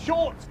tight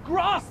shorts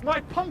grasp my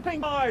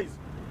pumping thighs!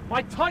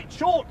 My tight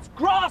shorts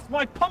grasp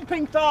my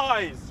pumping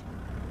thighs!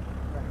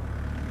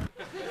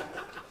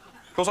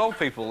 Of course, old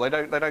people, they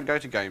don't go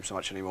to games so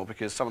much anymore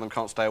because some of them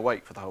can't stay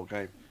awake for the whole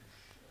game.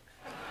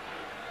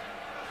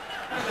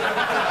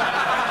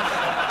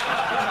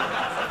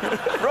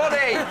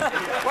 Roddy,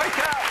 wake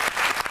up!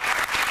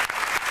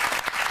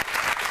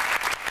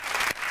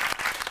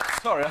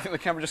 Sorry, I think the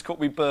camera just caught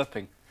me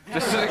burping.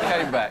 Just as it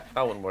came back.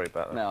 I wouldn't worry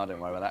about that. No, I don't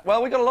worry about that.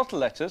 Well, we got a lot of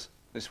letters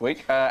this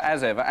week,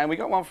 as ever, and we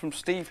got one from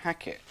Steve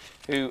Hackett,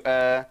 who...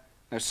 no,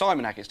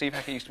 Simon Hackett. Steve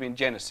Hackett used to be in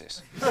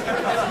Genesis. True,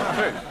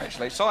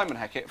 actually. Simon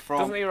Hackett from...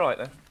 Doesn't he write,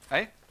 then?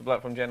 Eh? The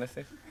bloke from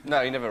Genesis?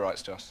 No, he never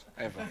writes to us,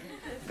 ever.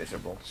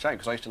 Miserable. Shame,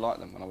 because I used to like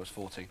them when I was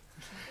 14.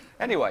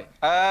 Anyway,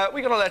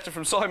 we got a letter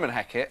from Simon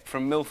Hackett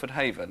from Milford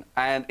Haven,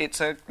 and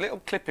it's a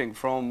little clipping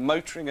from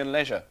Motoring and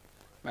Leisure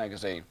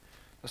magazine,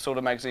 the sort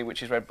of magazine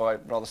which is read by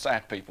rather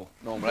sad people,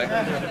 normally,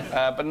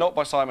 but not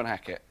by Simon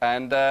Hackett.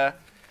 And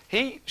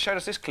he showed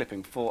us this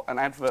clipping for an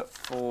advert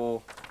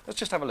for... Let's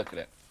just have a look at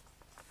it.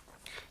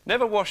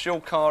 Never wash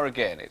your car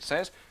again, it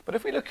says. But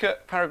if we look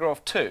at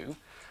paragraph 2,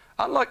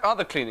 unlike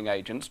other cleaning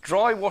agents,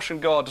 dry wash and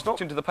guard does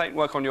not into the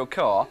paintwork on your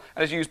car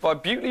and is used by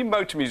Beauty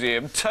Motor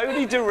Museum,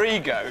 Tony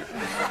DeRigo,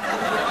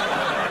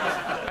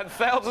 and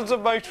thousands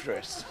of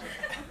motorists.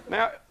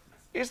 Now,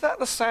 is that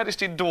the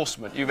saddest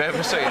endorsement you've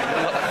ever seen?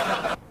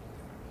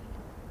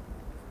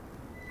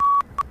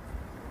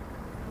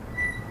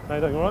 How you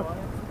doing, all right?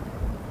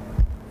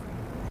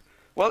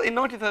 Well, in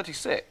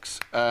 1936,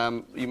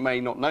 you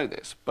may not know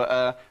this,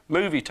 but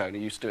Movie Tony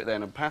used to do it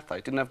then, and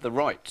Pathé didn't have the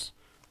rights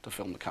to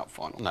film the cup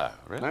final. No,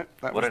 really? No,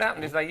 What had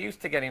happened is they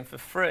used to get him for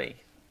free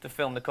to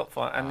film the cup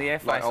final, and the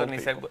FA like old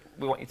suddenly said,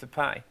 we want you to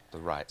pay. The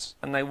rights.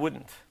 And they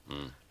wouldn't.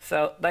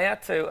 So they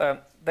had to...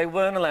 they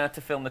weren't allowed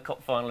to film the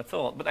cup final at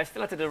all, but they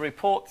still had to do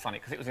reports on it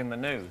because it was in the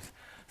news.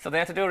 So they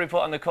had to do a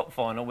report on the cup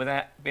final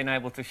without being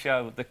able to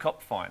show the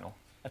cup final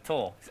at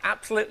all. It's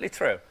absolutely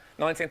true.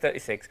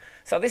 1936.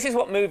 So this is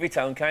what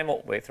Movietone came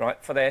up with, right,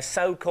 for their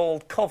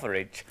so-called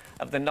coverage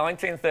of the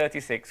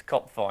 1936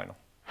 Cup final.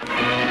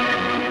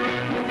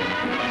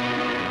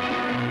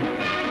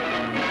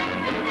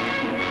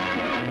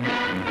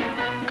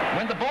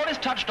 When the ball is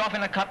touched off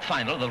in a cup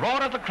final, the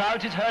roar of the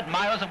crowds is heard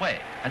miles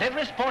away, and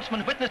every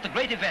sportsman witnessed a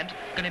great event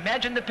can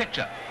imagine the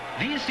picture.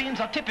 These scenes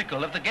are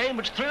typical of the game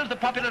which thrills the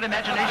popular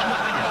imagination of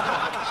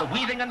millions. The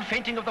weaving and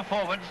feinting of the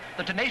forwards,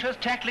 the tenacious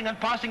tackling and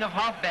passing of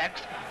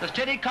half-backs, the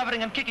steady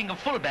covering and kicking of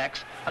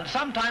full-backs, and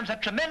sometimes a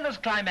tremendous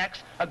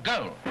climax, a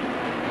goal.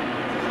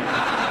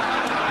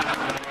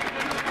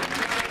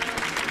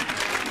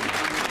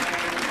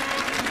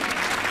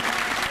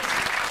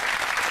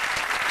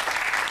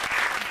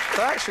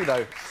 So actually,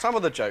 though, some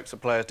of the jokes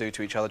that players do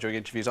to each other during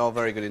interviews are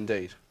very good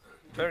indeed.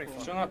 Very fun.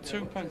 So that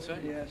 2 pence, eh?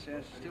 Yes,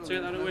 yes.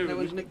 Take that away with No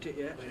one's me. nicked it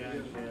yet.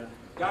 Yeah.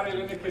 Gary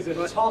Lineker's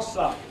a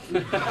tosser.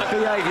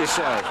 Behave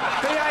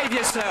yourself. Behave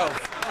yourself.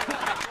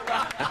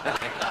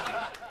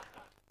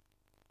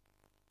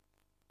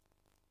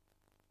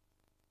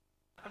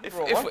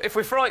 If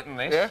we frighten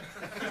this... Yeah?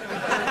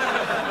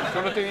 Do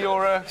you want to do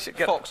your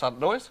fox hunt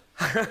noise?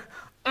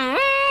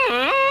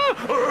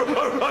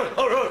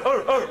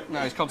 No,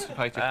 he's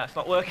constipated. It's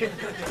not working.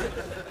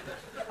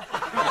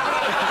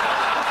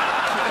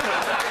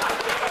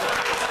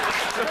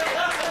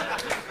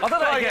 I'll do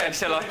that again,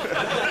 shall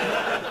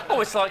I?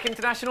 Oh, it's like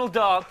international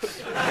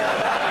darts.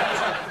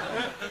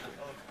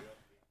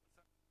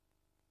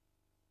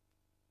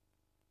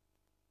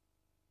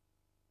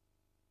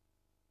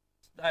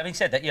 Having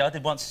said that, yeah, I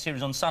did once a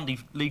series on Sunday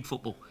league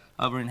football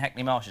over in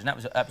Hackney Marshes, and that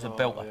was a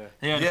belter.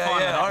 Yeah,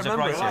 I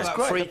remember it. That's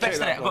The best of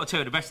that, I've got to tell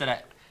you, the best of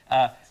that.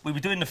 We were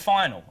doing the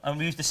final, and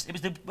we used to, it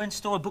was when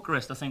Story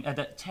Bucharest, I think, had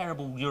that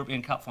terrible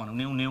European Cup final,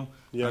 0-0.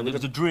 Yeah, it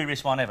was the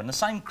dreariest one ever. And the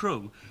same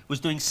crew was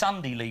doing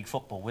Sunday league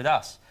football with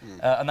us,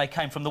 and they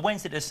came from the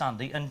Wednesday to the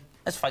Sunday, and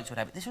as fate would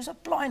have it, this was a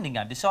blinding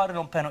game, decided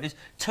on penalties,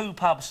 2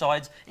 pub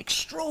sides,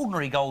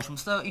 extraordinary goals from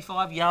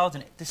 35 yards,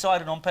 and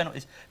decided on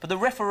penalties. But the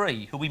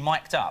referee, who we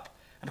mic'd up,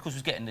 and of course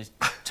was getting this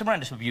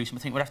tremendous abuse, and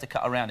I think we'd have to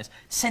cut around this,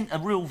 sent a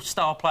real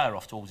star player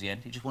off towards the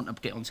end. He just wanted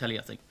to get on telly,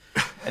 I think.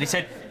 And he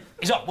said,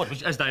 he's up, well,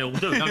 as they all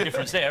do, no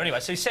difference there. Anyway,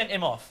 so he sent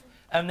him off.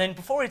 And then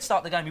before he'd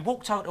start the game, he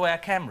walked over to our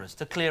cameras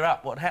to clear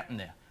up what had happened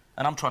there.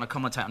 And I'm trying to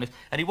commentate on this.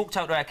 And he walked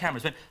over to our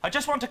cameras and went, I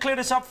just want to clear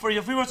this up for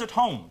your viewers at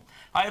home.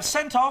 I have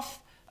sent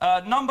off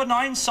number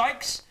 9,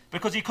 Sykes,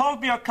 because he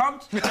called me a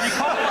cunt, and he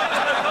called my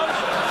telephone,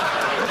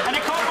 and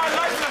he called my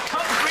life a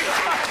cunt 3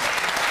 times.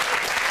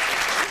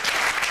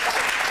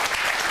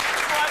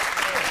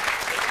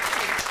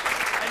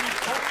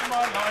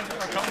 My line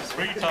never comes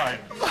 3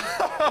 times.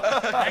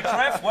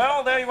 Ex-ref,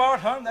 well, there you are at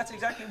home. That's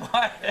exactly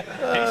why he's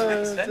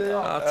been sent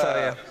off. I'll tell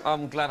you,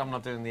 I'm glad I'm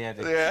not doing the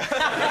edit. Yeah.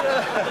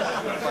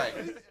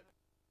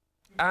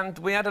 And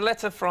we had a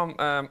letter from,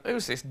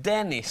 who's this?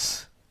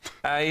 Dennis,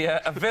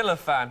 a Villa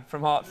fan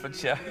from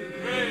Hertfordshire.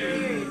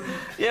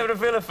 Yeah, but a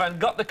Villa fan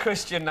got the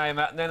Christian name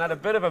out and then had a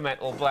bit of a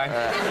mental blank.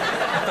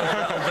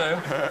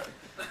 That'll do.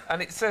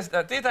 And it says,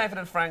 Dear David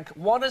and Frank,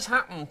 what has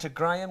happened to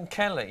Graham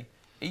Kelly?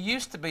 He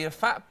used to be a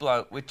fat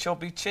bloke with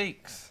chubby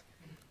cheeks.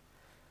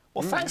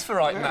 Well, thanks for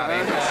writing that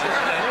in.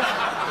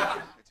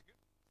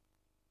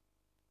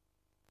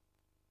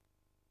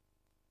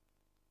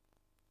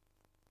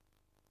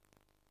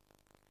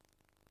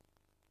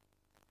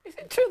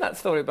 true that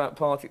story about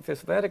Partick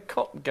Thistle? They had a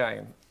cup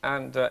game,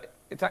 and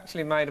it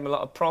actually made them a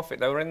lot of profit.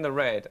 They were in the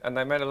red, and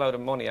they made a load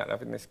of money out of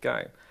having this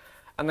game.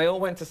 And they all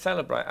went to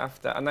celebrate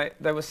after, and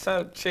they were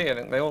so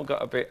cheering, they all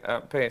got a bit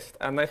pissed,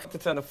 and they had to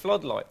turn the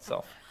floodlights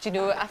off. Do you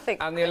know, I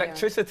think... And the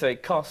electricity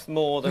cost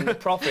more than the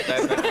profit they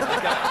made. I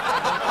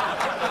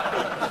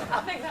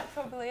think that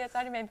probably is.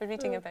 I remember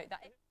reading about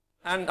that.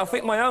 And I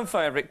think my own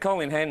favourite,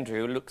 Colin Hendry,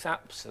 who looks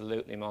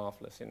absolutely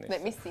marvellous in this.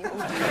 Let me see.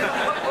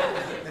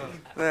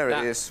 There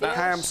it is. Yeah,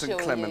 Ham show St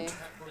Clement.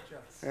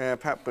 Yeah,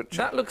 Pat Butcher.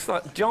 That looks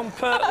like John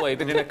Pertwee,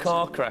 but in a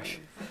car crash.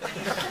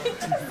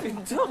 It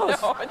does.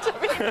 No,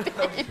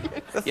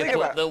 The thing you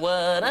about put the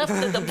word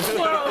after the...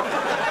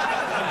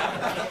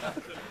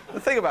 The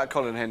thing about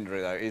Colin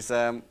Hendry, though, is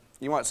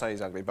you might say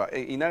he's ugly, but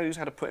he knows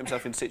how to put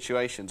himself in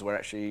situations where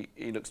actually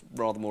he looks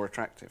rather more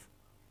attractive.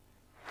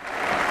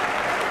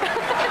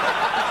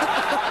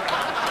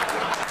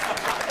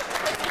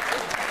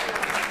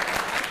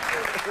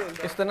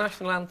 It's the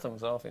national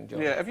anthems I've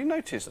enjoyed. Yeah, have you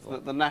noticed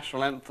that the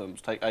national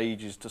anthems take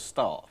ages to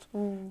start?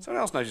 Someone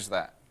else noticed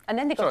that? And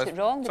then they got it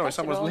wrong. Sorry,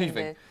 someone's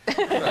leaving.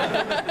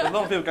 A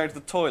lot of people go to the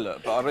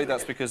toilet, but I believe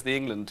that's because the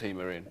England team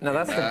are in. No,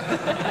 that's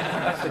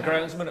the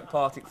groundsman at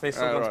Partick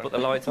Thistle wants to put the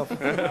lights off.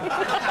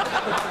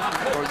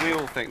 Whereas we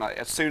all think, like,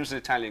 as soon as an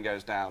Italian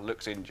goes down,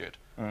 looks injured,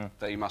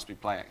 that he must be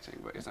play acting.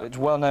 But is that... It's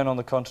well known on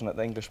the continent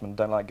that Englishmen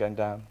don't like going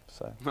down,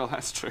 so... Well,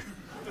 that's true.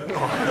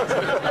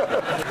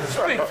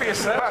 Speak for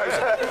yourself.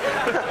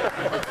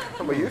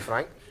 What about you,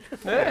 Frank?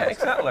 Yeah,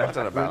 exactly. I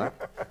don't know about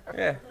that.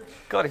 Yeah.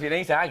 God, if you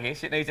need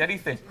haggis, it needs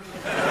anything.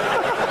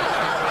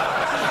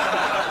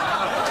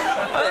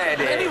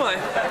 Anyway.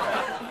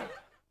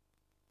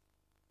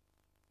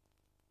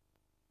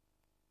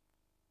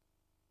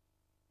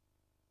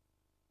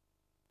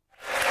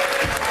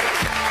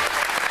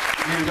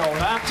 You don't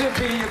have to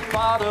be a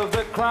part of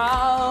the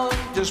crowd.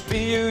 Just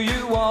be who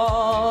you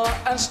are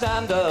and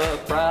stand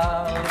up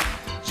proud.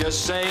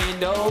 Just say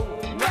no.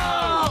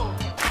 No!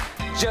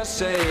 Just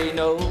say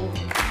no.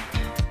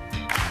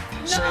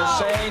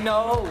 Say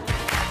no.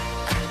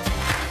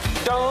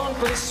 Don't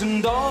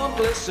listen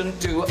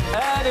to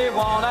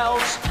anyone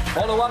else.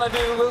 All you wanna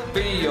do will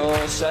be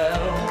yourself.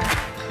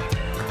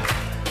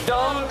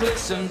 Don't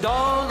listen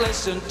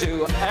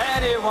to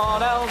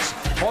anyone else.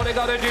 All you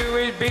gotta do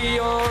is be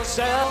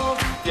yourself.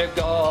 You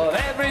got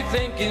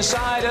everything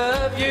inside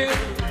of you.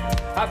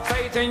 Have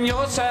faith in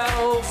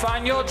yourself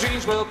and your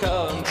dreams will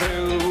come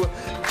true.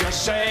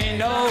 Just say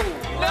no.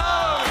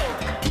 No!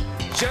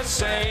 Just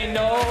say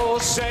no,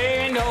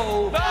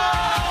 no.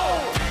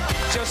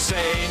 Just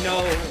say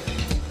no.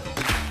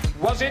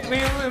 Was it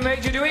real who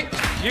made you do it?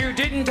 You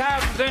didn't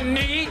have the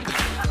need.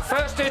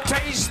 First a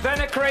taste, then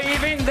a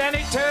craving, then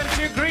it turned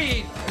to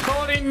greed.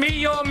 Calling me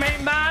your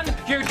main man,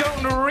 you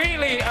don't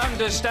really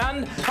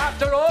understand.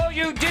 After all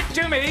you did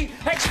to me,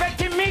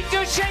 expecting me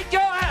to shake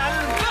your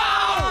hand.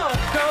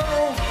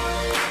 No!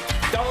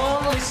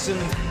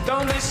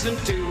 Don't listen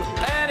to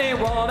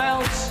anyone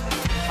else.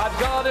 I've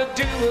gotta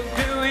do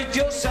it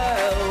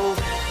yourself.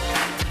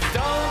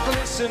 Don't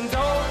listen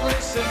to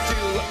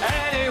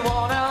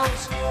anyone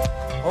else.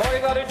 All you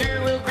gotta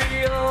do will be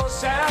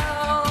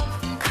yourself.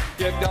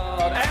 You've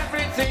got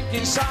everything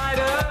inside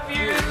of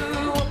you.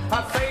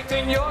 Have faith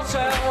in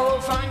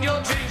yourself and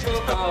your dreams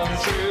will come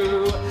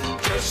true.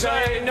 Just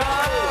say no.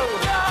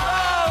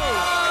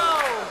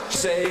 No!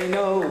 Say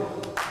no.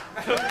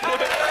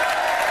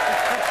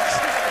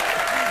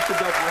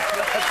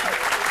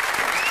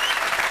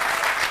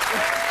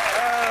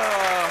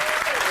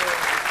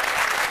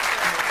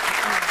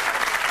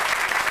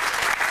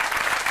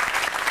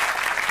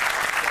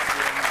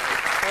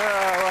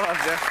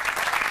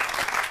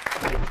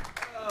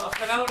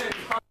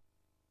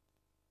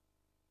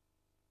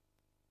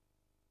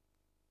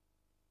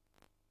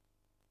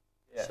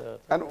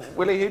 And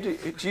Willie, do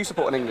you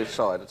support an English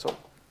side at all?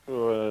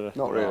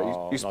 Not really.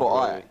 You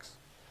support Ajax?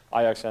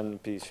 Ajax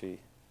and PSV.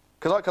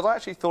 Because I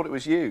actually thought it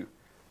was you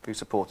who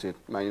supported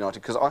Man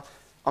United, because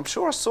I'm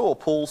sure I saw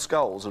Paul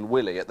Scholes and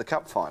Willie at the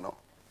cup final.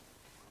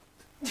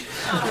 Now,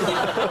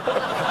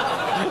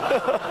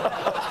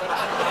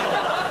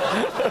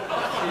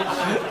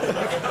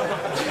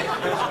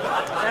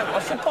 I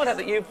should point out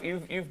that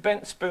you've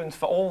bent spoons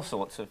for all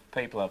sorts of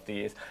people over the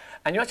years,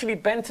 and you actually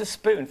bent a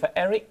spoon for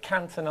Eric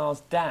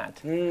Cantona's dad,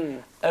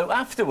 who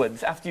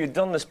afterwards, after you'd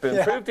done the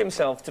spoon, proved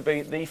himself to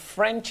be the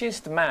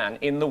Frenchest man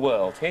in the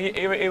world.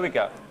 Here we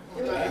go.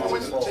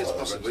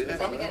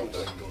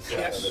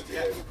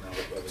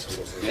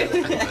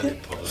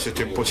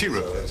 C'était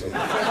impossible.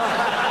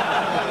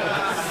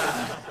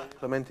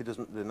 Clemente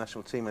doesn't, the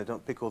national team, they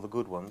don't pick all the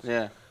good ones.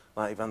 Yeah.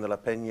 Like Ivan de la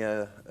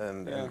Peña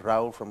and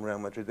Raúl from Real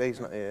Madrid. He's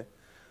not here.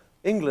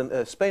 England,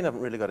 Spain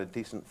haven't really got a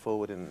decent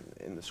forward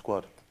in the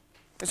squad.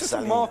 It's just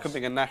a mark of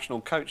being a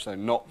national coach, though,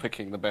 not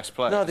picking the best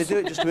players. No, they do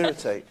it just to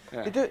irritate.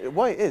 Yeah. They do it,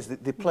 why it is,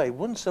 they play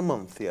once a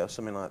month, or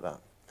something like that.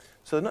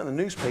 So they're not in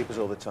the newspapers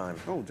all the time.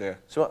 Oh, dear.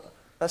 So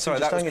that's Sorry,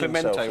 that was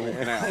Clemente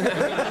walking out.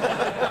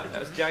 That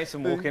was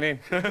Jason walking in.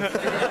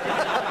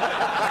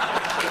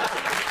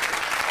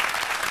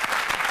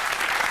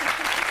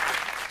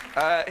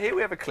 Here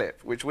we have a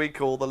clip which we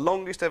call the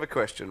longest ever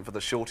question for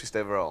the shortest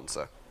ever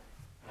answer.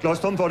 Klaus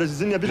Tomforde, Sie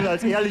sind ja ein bisschen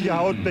als ehrliche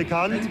Haut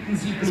bekannt.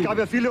 Es gab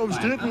ja viele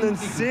umstrittene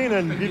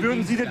Szenen. Wie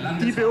würden Sie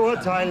die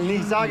beurteilen?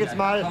 Ich sage jetzt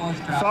mal,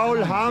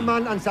 Foul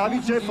Hamann an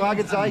Savicev,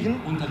 Fragezeichen.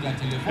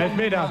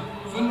 Elfmeter.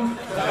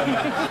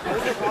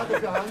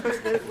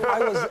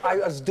 I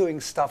was doing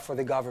stuff for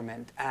the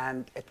government,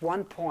 and at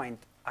one point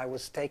I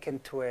was taken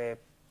to a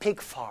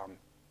pig farm,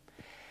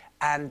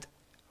 and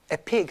a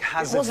pig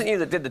has. It wasn't you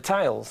that did the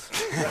tails.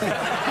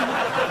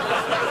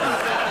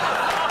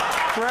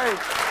 Great.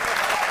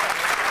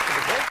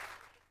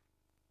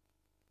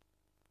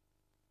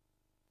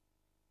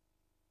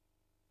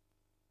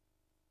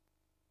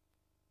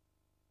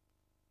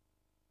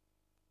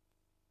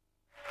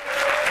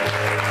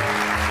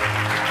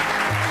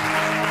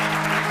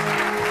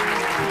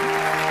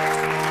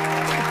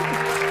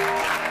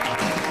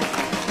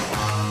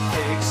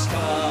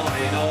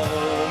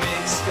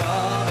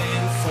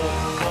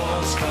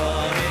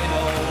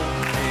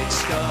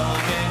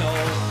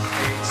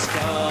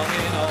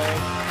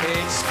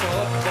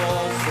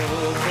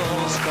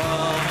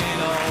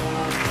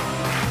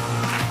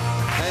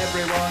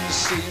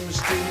 Seems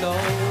to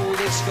know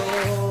the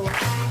score.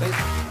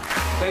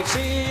 They've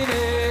seen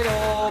it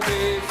all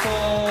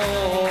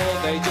before.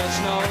 They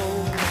just know,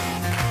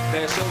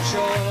 they're so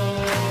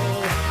sure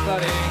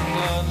that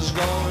England's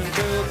going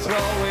to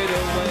throw it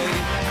away,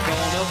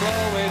 gonna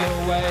blow it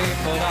away.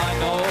 But I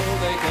know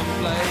they can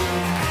play,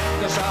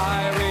 'cause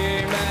I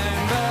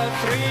remember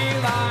 3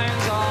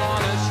 lines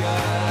on a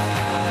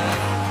shirt.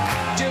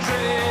 Just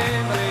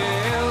dream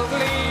real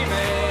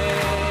gleaming,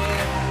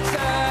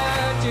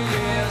 30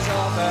 years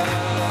of earth,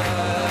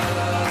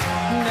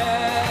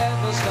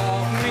 never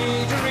stop me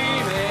dreaming.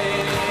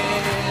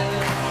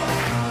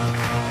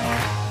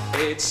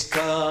 It's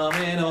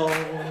coming on,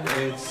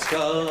 it's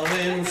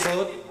coming,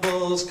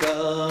 football's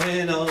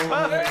coming on.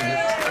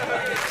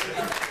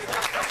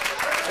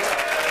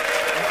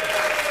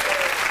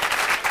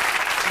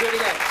 Do it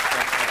again.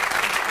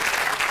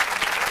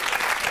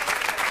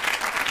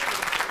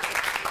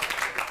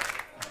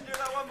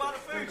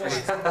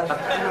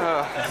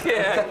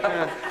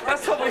 Yeah,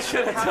 that's what we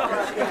should have done.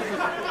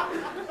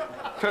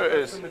 There it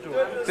is.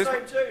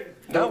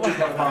 Don't just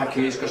have my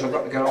keys because I've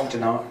got to go home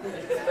tonight.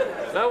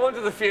 No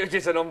wonder the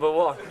Fugees are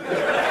 #1.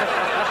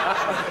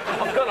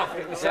 I've gone off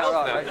it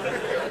myself now.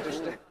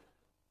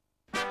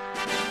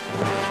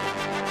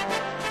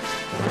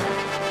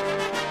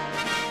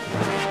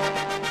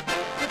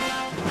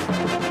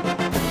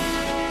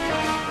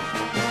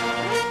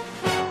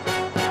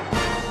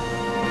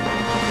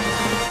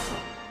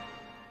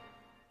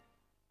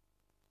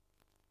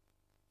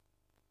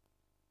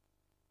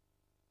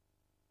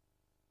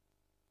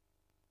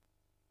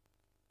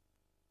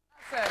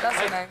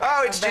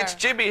 Oh, it's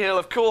Jimmy Hill,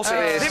 of course it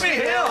is. Jimmy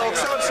Hill!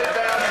 Someone sit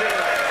down, Jim.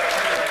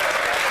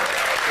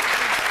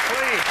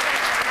 Please.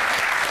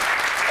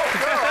 Oh,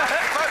 God,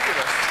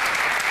 fabulous.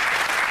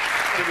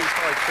 Jimmy's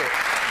high kick.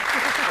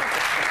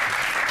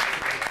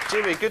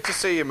 Jimmy, good to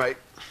see you, mate.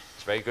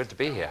 It's very good to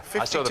be here.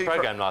 I saw the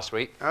programme last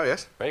week. Oh,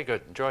 yes? Very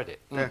good, enjoyed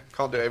it. Yeah,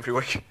 can't do it every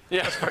week.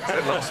 Yeah.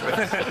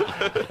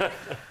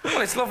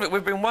 Well, it's lovely.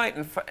 We've been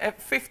waiting for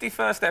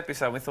 51st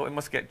episode. We thought we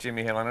must get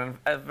Jimmy Hill on, and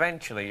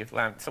eventually you've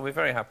landed. So we're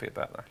very happy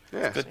about that.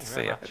 Yeah, it's good to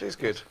see you. It is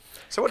good.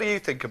 So what do you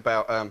think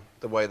about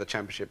the way the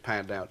championship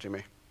panned out,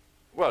 Jimmy?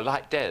 Well,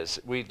 like Des,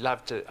 we'd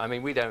love to... I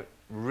mean, we don't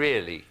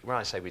really... When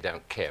I say we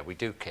don't care, we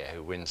do care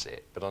who wins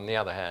it. But on the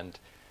other hand,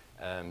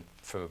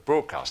 from a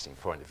broadcasting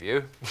point of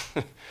view,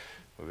 with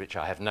which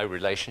I have no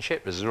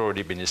relationship, as has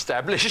already been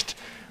established,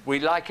 we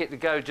like it to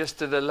go just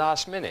to the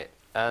last minute.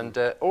 And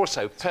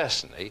also,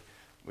 personally,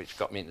 which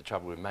got me into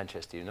trouble with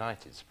Manchester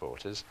United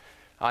supporters,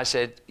 I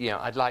said, you know,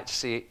 I'd like to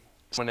see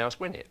someone else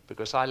win it,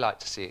 because I like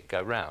to see it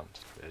go round,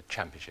 the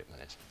championship,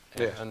 that is.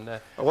 Yeah. And, I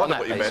wonder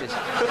what you meant.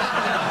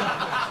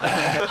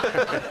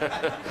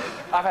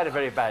 I've had a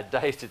very bad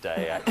day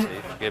today, actually,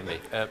 forgive me.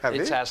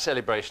 It's you? our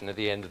celebration at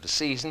the end of the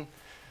season,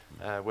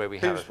 where we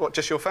have... What,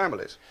 just your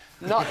families?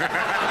 Not...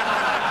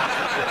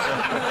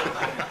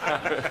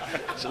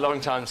 It's a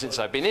long time since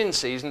I've been in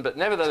season, but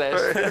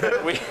nevertheless,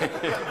 we...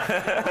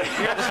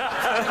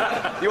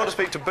 You want to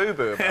speak to Boo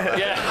Boo about that?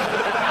 Yeah.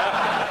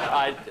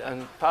 I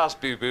passed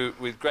Boo Boo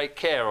with great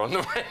care on the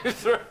way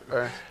through.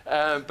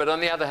 But on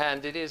the other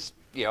hand, it is,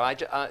 you know,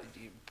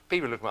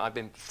 people look at me, I've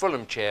been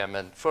Fulham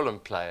chairman, Fulham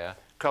player,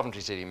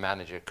 Coventry City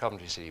manager,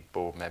 Coventry City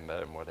board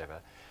member and whatever.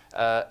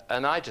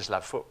 And I just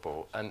love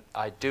football, and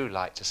I do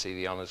like to see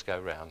the honours go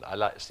round. I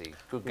like to see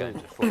good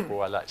games of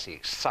football. I like to see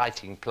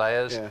exciting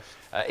players. Yeah.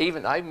 I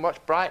even watch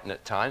Brighton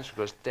at times,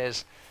 because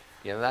Des,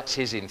 you know, that's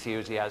his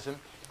enthusiasm.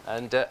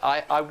 And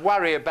I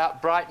worry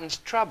about Brighton's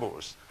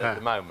troubles at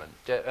the moment,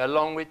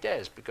 along with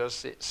Des,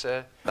 because it's...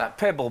 that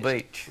Pebble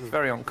Beach is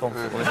very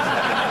uncomfortable, isn't it?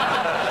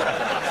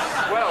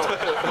 Well,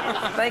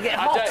 they get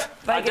hot.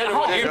 I don't know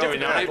what you're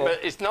doing on it, but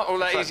it's not all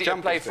that easy to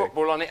play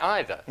football on it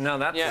either. No,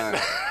 that's... Yeah.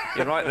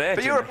 You're right there,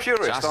 But you're a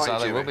purist, aren't you,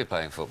 They Jimmy? will be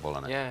playing football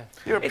on it. Yeah.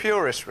 You're a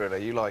purist,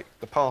 really. You like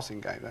the passing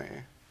game, don't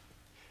you?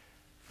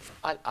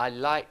 I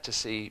like to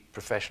see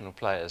professional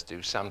players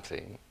do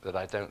something that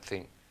I don't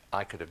think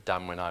I could have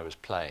done when I was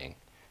playing.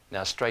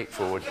 Now,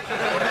 straightforward.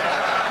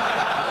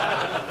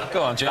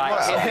 Go on, Jim.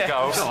 Like hit the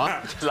goals. Go on.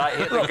 Like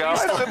hit the goals.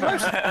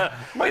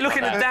 What are you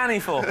looking at Danny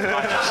for?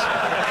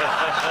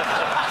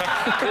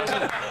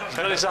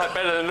 Well, it's like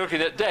better than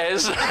looking at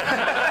Des.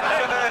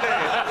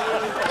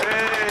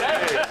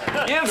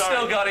 You've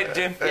still got it,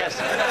 Jim. Yes.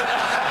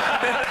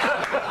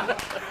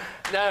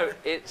 No,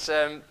 it's,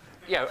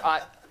 you know,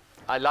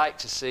 I like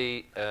to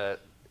see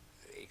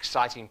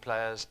exciting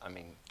players. I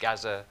mean,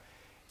 Gaza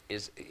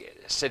is,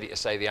 silly to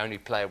say, the only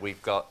player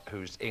we've got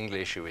who's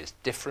English who is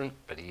different,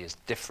 but he is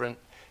different.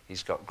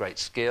 He's got great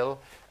skill.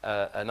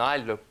 And I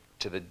look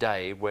to the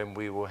day when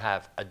we will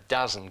have a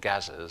dozen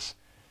Gazas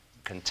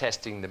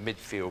contesting the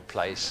midfield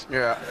place.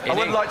 Yeah. I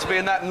wouldn't like to be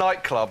in that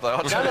nightclub,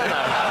 though.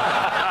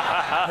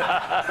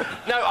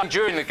 No,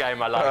 during the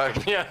game I like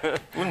it. Yeah.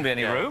 Wouldn't be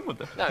any room, would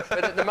there? No,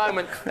 but at the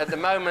moment,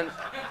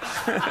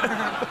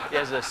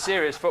 there's a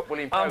serious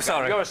footballing program. I'm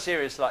sorry. You're a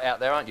serious lot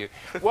out there, aren't you?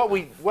 What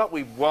we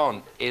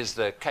want is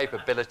the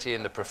capability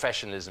and the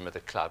professionalism of the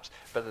clubs,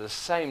 but at the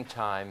same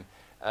time,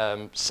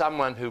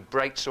 someone who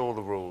breaks all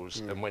the rules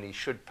and when he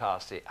should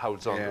pass it,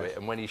 holds on to it,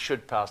 and when he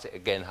should pass it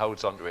again,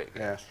 holds on to it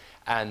again,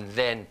 and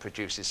then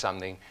produces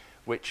something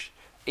which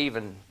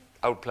even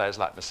old players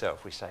like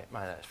myself, we say,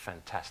 man, that's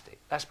fantastic.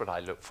 That's what I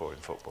look for in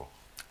football.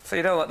 So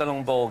you don't like the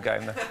long ball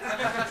game, then?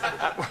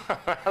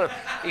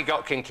 He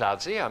got King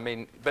Cloudsy, I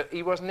mean, but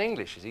he wasn't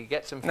English, is he?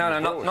 Gets them from No,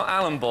 not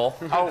Alan Ball.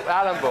 Oh,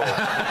 Alan Ball.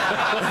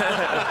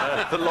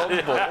 The long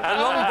ball. The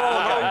long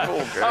ball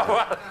game.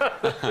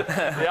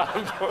 The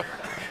Alan Ball.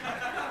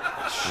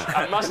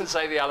 I mustn't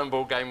say the Alan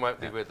Ball game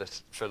won't be with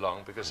us for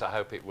long, because I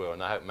hope it will,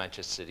 and I hope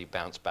Manchester City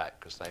bounce back,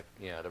 because they've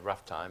had a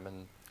rough time.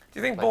 And do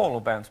you think Ball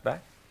will bounce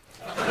back?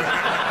 Do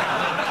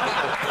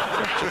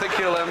you think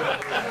he'll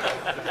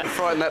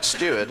frighten that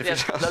steward?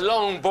 Yes, the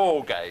long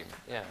ball game,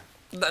 yeah.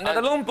 No,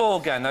 the long ball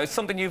game, though, is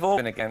something you've all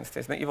been against,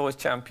 isn't it? You've always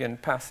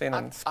championed passing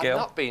and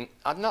skill.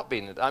 I've not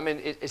been. I mean,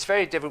 it's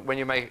very different when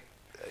you make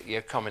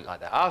a comment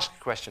like that. Ask a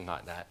question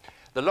like that.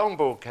 The long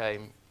ball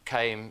game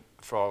came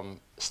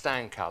from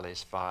Stan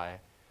Cullis via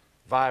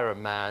a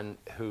man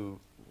who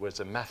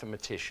was a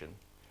mathematician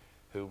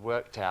who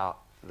worked out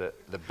the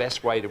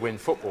best way to win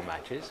football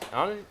matches.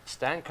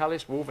 Stan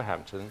Cullis,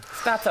 Wolverhampton.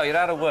 Statto, you're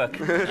out of work.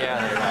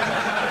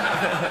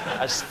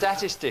 Yeah, a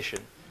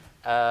statistician,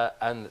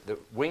 and the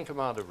wing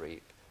commander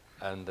reap,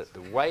 and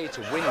the way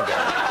to win games.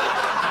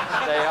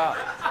 They are.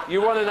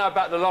 You want to know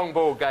about the long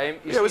ball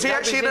game? Was he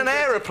actually in an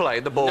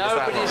aeroplane? The ball was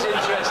that Nobody's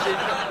interested.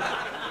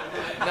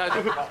 No,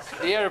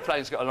 the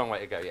aeroplane's got a long way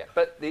to go yet.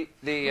 But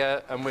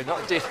and we're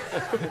not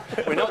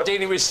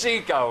dealing with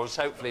seagulls,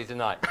 hopefully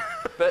tonight.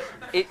 But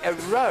it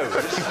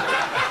arose.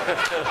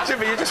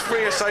 Jimmy, you're just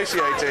free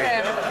associating.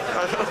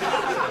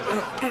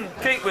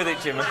 Keep with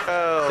it, Jimmy.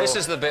 Oh. This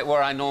is the bit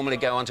where I normally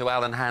go on to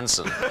Alan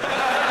Hansen.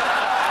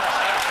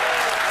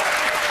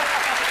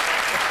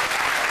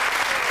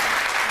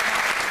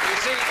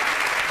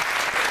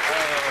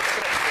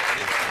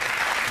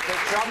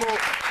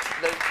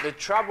 The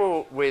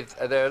trouble with...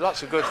 there are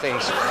lots of good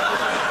things.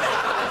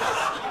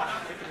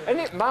 Isn't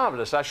it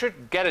marvellous? I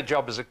should get a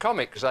job as a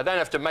comic, because I don't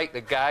have to make the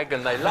gag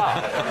and they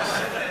laugh.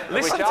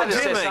 Listen Which to either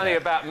Jimmy. says something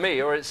about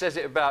me or it says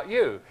it about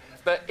you.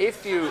 But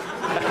if you...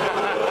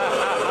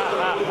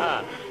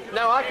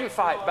 No, I can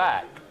fight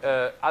back.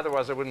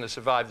 Otherwise I wouldn't have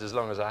survived as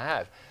long as I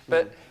have.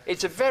 But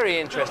it's a very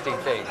interesting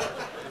thing.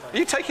 Are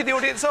you taking the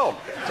audience on?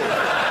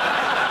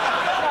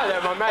 No,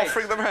 they're my mates.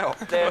 Offering them out.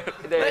 They're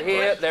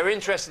here, they're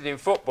interested in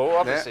football,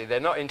 obviously. They're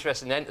not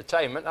interested in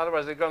entertainment,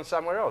 otherwise they've gone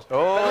somewhere else.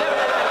 Oh.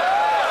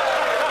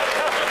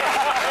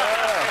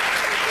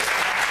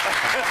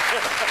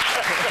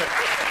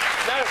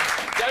 No,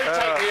 don't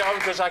take me on,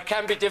 because I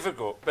can be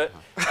difficult. But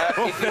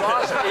if you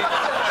ask me...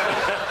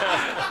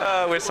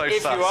 we're so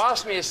if fussed. you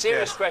ask me a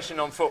serious question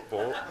on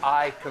football,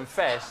 I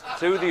confess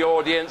to the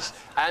audience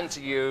and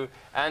to you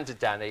and to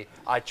Danny,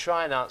 I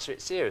try and answer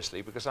it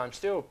seriously, because I'm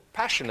still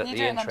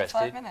passionately interested.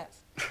 Can you do it in under 5 minutes?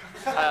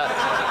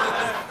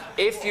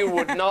 If you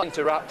would not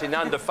interrupt in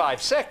under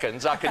 5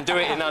 seconds, I can do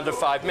it in under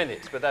 5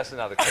 minutes, but that's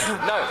another question.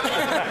 No.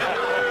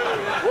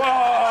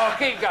 Whoa,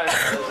 keep going.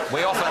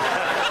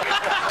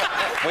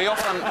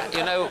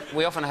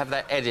 We often have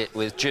that edit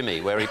with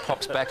Jimmy where he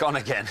pops back on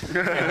again.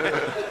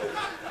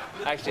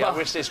 Actually, I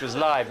wish this was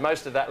live.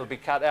 Most of that will be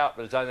cut out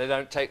by the time they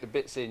don't take the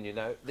bits in, you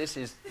know. This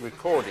is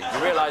recorded.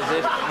 You realise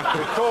this?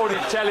 Recorded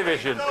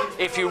television.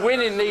 If you win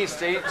in these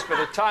seats, by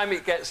the time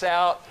it gets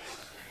out,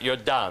 you're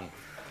done.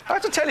 I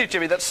have to tell you,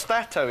 Jimmy, that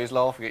Statto is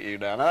laughing at you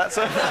now. Now that's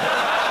a...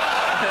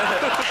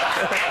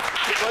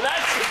 Well,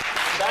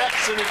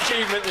 that's an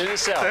achievement in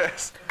itself.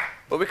 Yes.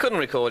 Well, we couldn't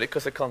record it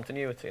because of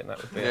continuity, and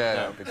that would be...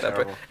 that would be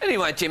terrible.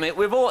 Anyway, Jimmy,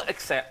 we've all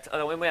accepted...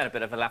 we had a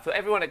bit of a laugh.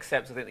 Everyone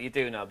accepts, I think, that you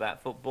do know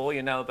about football.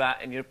 You know about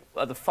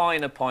the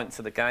finer points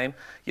of the game.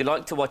 You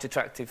like to watch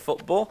attractive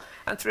football.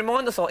 And to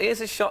remind us all,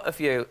 here's a shot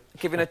of you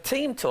giving a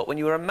team talk when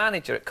you were a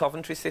manager at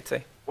Coventry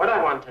City. What I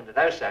want under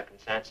those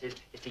circumstances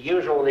is to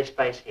use all this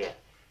space here.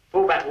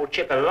 Fullback will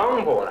chip a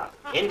long ball up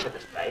into the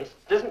space.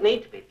 Doesn't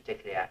need to be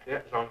particularly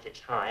accurate as long as it's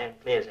high and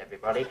clears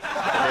everybody. And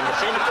then the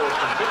centre forward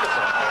can pick us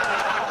off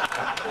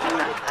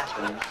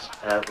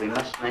We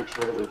must make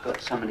sure that we've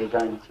got somebody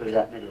going through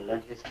that middle,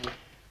 don't you think?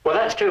 Well,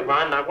 that's true,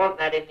 Brian, and I want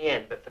that in the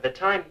end. But for the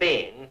time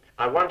being,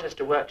 I want us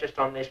to work just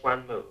on this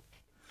one move.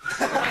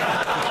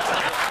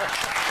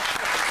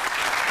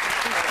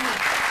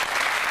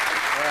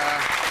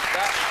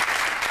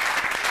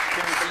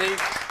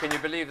 Can you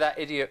believe that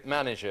idiot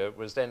manager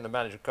was then the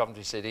manager of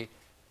Coventry City?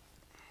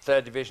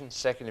 3rd Division,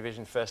 2nd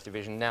Division, 1st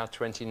Division, now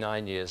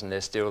 29 years, and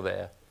they're still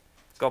there.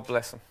 God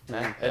bless them.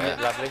 Isn't it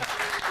lovely?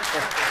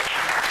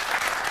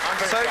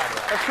 So,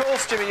 of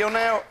course, Jimmy, you're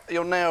now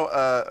you know,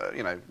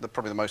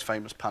 probably the most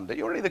famous pundit.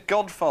 You're really the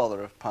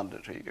godfather of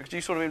punditry, because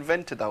you sort of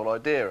invented the whole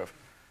idea of...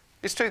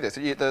 It's true, this,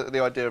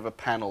 the idea of a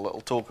panel that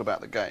will talk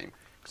about the game,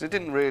 because it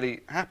didn't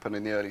really happen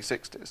in the early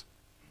 60s.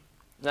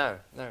 No.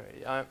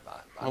 Well,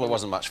 there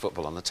wasn't much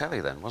football on the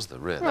telly then, was there,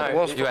 really? No, it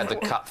was. You had the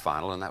cup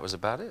final, and that was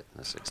about it in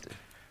the 60s.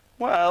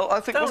 Well, I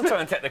think... Don't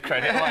try and take the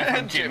credit away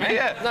from Jimmy.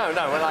 Yeah. No,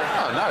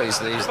 well, he's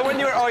But when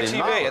you were at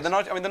ITV, and the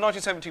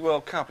 1970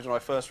 World Cup is when I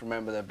first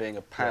remember there being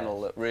a panel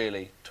that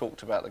really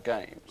talked about the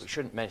games. We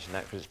shouldn't mention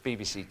that because it's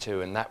BBC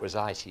Two and that was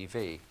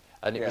ITV.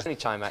 And it was the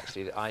only time,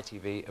 actually, that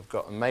ITV have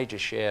got a major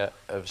share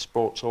of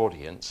sports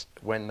audience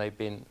when they've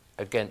been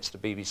against the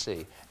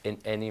BBC in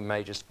any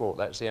major sport.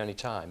 That's the only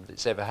time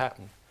it's ever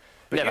happened.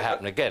 But never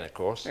happened again, of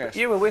course. Yes.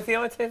 You were with the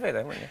ITV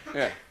then, weren't you?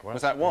 Yeah.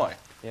 Was that why?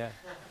 Yeah.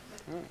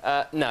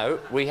 No,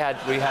 we had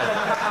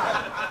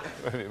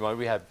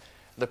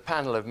the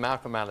panel of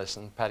Malcolm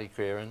Allison, Paddy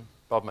Creran,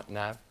 Bob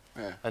McNabb,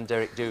 and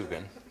Derek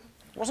Dugan.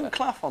 Wasn't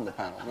Clough on the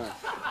panel?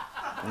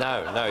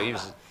 No. No, he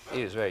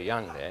was very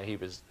young there. He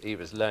was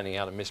learning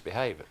how to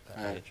misbehave at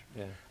that age.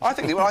 Yeah. I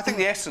think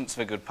the essence of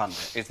a good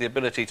pundit is the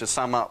ability to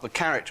sum up the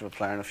character of a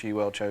player in a few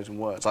well-chosen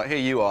words. Like here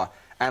you are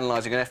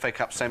analysing an FA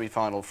Cup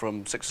semi-final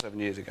from 6 or 7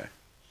 years ago.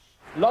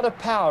 A lot of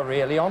power,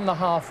 really, on the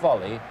half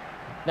volley.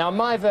 Now,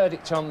 my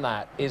verdict on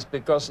that is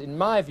because, in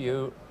my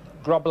view,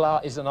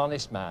 Grobbelaar is an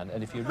honest man,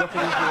 and if you look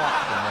at his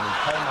reaction when he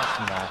came up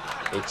from that,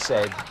 it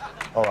said,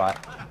 all right,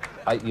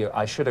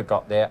 I should have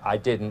got there, I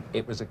didn't,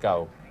 it was a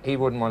goal. He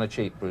wouldn't want to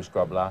cheat, Bruce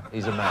Grobbelaar.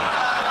 He's a man.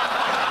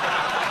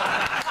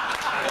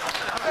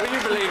 Will you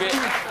believe it?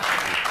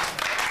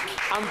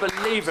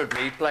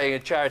 Unbelievably, playing a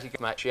charity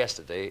match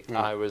yesterday,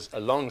 I was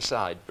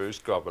alongside Bruce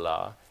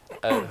Grobbelaar,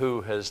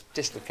 who has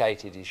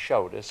dislocated his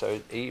shoulder, so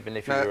even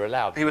if he were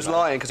allowed... He was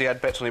lying because he had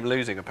bets on him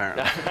losing,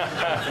 apparently.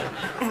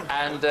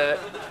 And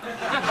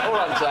all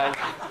I'm saying,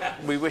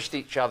 we wished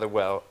each other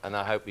well, and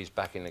I hope he's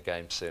back in the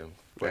game soon,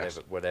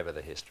 whatever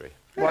the history.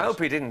 Well, I hope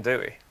he didn't do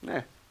it.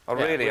 Yeah. I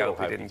really hope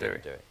he didn't do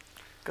it.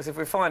 Because if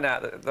we find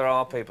out that there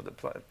are people that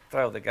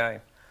throw the game,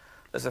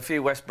 there's a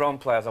few West Brom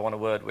players I want a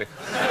word with.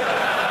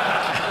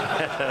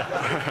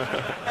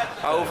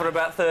 Over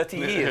about 30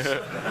 years.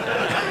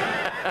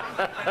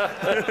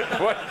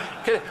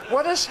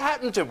 What has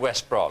happened to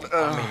West Brom?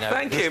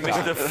 Thank you,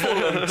 Mr.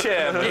 Fulham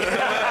Chairman.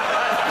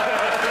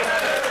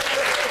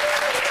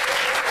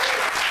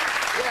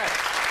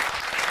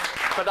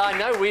 But I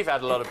know we've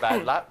had a lot of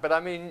bad luck, but I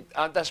mean,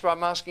 that's why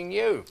I'm asking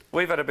you.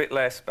 We've had a bit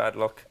less bad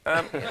luck.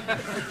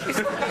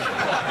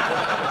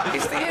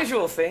 It's the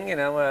usual thing, you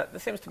know, there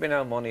seems to be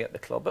no money at the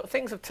club, but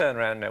things have turned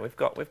around now. We've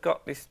got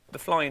the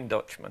Flying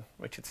Dutchman,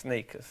 Richard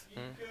Sneakers.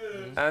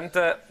 And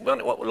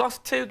we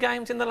lost 2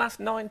 games in the last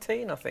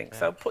 19, I think,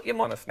 so put your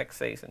money on us next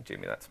season,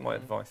 Jimmy, that's my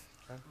advice.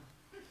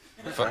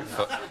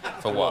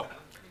 For what?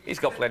 He's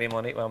got plenty of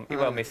money, he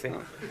won't miss it.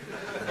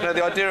 No,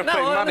 the idea of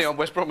putting money on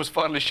West Brom has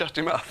finally shut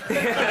him up.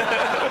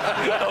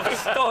 I'm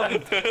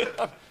stunned.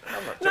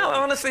 No, I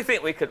honestly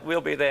think we'll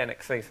be there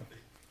next season.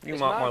 You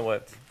mark my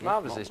words.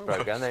 Marvellous, this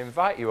programme. They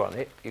invite you on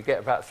it, you get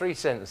about 3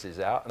 sentences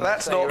out. And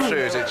that's not true,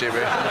 is it,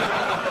 Jimmy?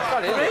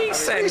 3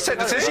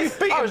 sentences? You've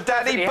beaten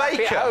Danny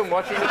Baker. At home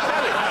watching the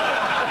telly.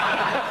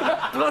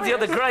 Bloody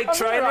other great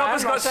trainer.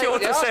 Robert's got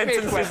shorter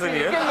sentences than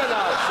you. Give him an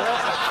answer.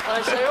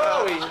 I say,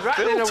 oh, he's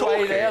rattling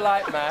away there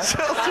like mad.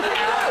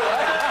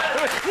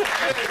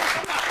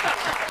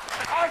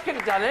 I could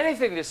have done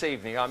anything this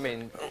evening. I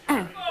mean,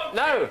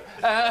 no.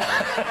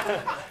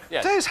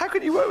 Yes. Des, how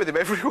can you work with him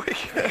every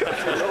week?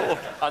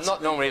 I'm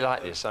not normally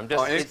like this. I'm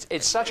just.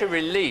 It's such a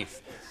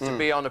relief to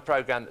be on a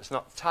programme that's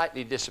not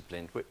tightly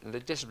disciplined.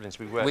 The disciplines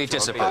we work. We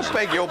discipline. I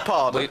beg your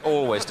pardon. We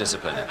always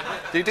discipline.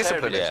 Do you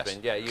discipline? Yes.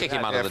 Yeah, kick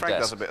him under the Frank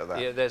desk. does a bit of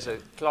that. Yeah, there's a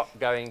clock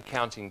going,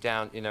 counting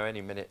down, you know,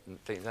 any minute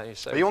and things.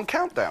 So are you on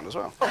countdown as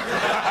well?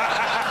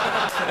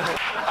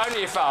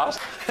 Only if asked.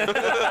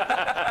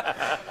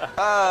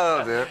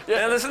 Oh dear.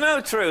 Now, there's no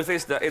truth,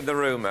 is there, in the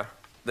rumour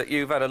that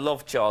you've had a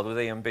love child with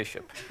Ian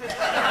Bishop?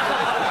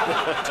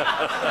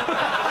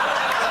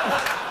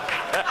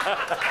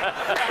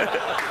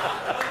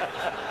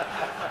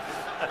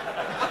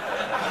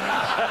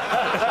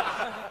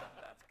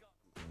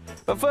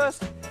 But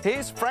first,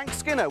 here's Frank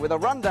Skinner with a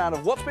rundown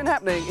of what's been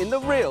happening in the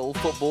real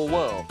football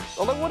world.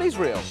 Although what is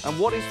real and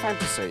what is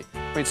fantasy?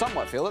 I mean, some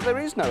might feel that there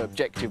is no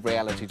objective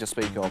reality to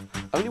speak of,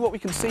 only what we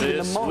can see in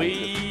the mind.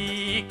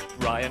 week,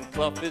 Brian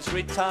Clough is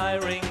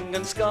retiring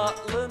and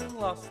Scotland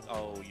lost.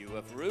 Oh, you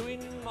have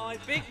ruined my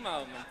big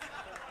moment.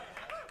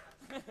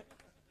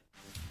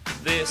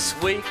 This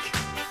week,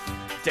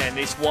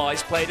 Dennis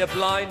Wise played a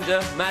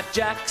blinder, Matt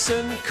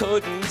Jackson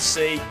couldn't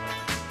see.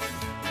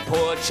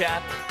 Poor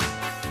chap,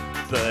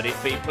 but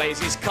if he plays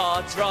his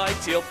cards right,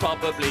 he'll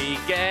probably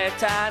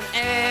get an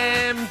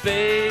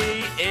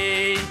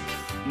MBE.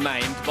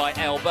 Maimed by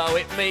elbow,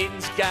 it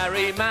means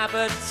Gary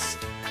Mabbott's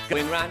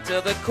going round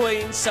to the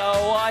Queen, so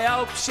I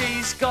hope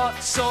she's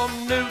got some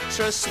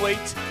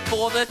NutraSweet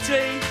for the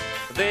tea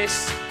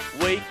this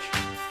week.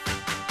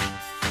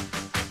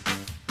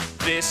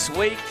 This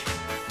week,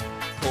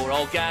 poor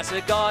old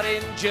Gazza got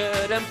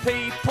injured and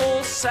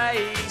people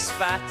say he's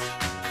fat.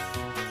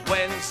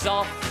 When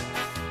Zoff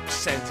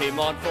sent him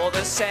on for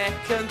the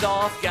second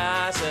half,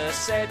 Gazza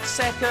said,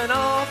 second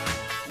half,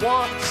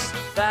 what's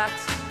that?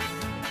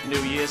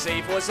 New Year's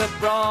Eve was a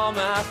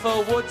Brahma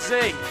for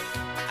Woodsy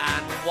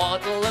and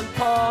Waddle and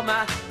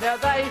Palmer. Now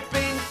they've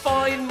been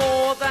fined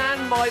more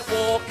than Mike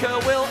Walker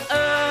will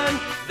earn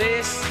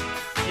this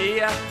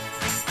year.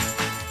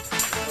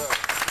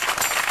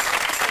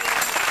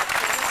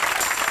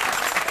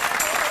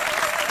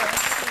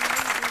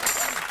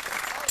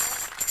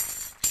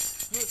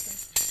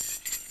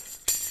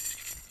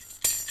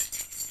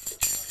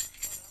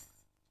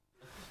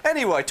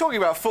 Anyway, talking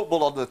about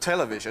football on the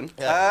television,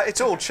 it's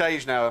all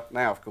changed now,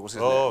 of course,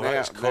 isn't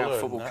it? Now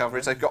football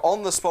coverage. They've got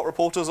on-the-spot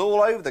reporters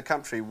all over the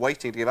country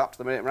waiting to give up to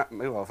the minute.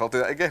 I'll do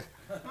that again.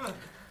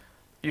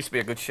 Used to be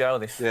a good show,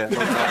 this. Yeah.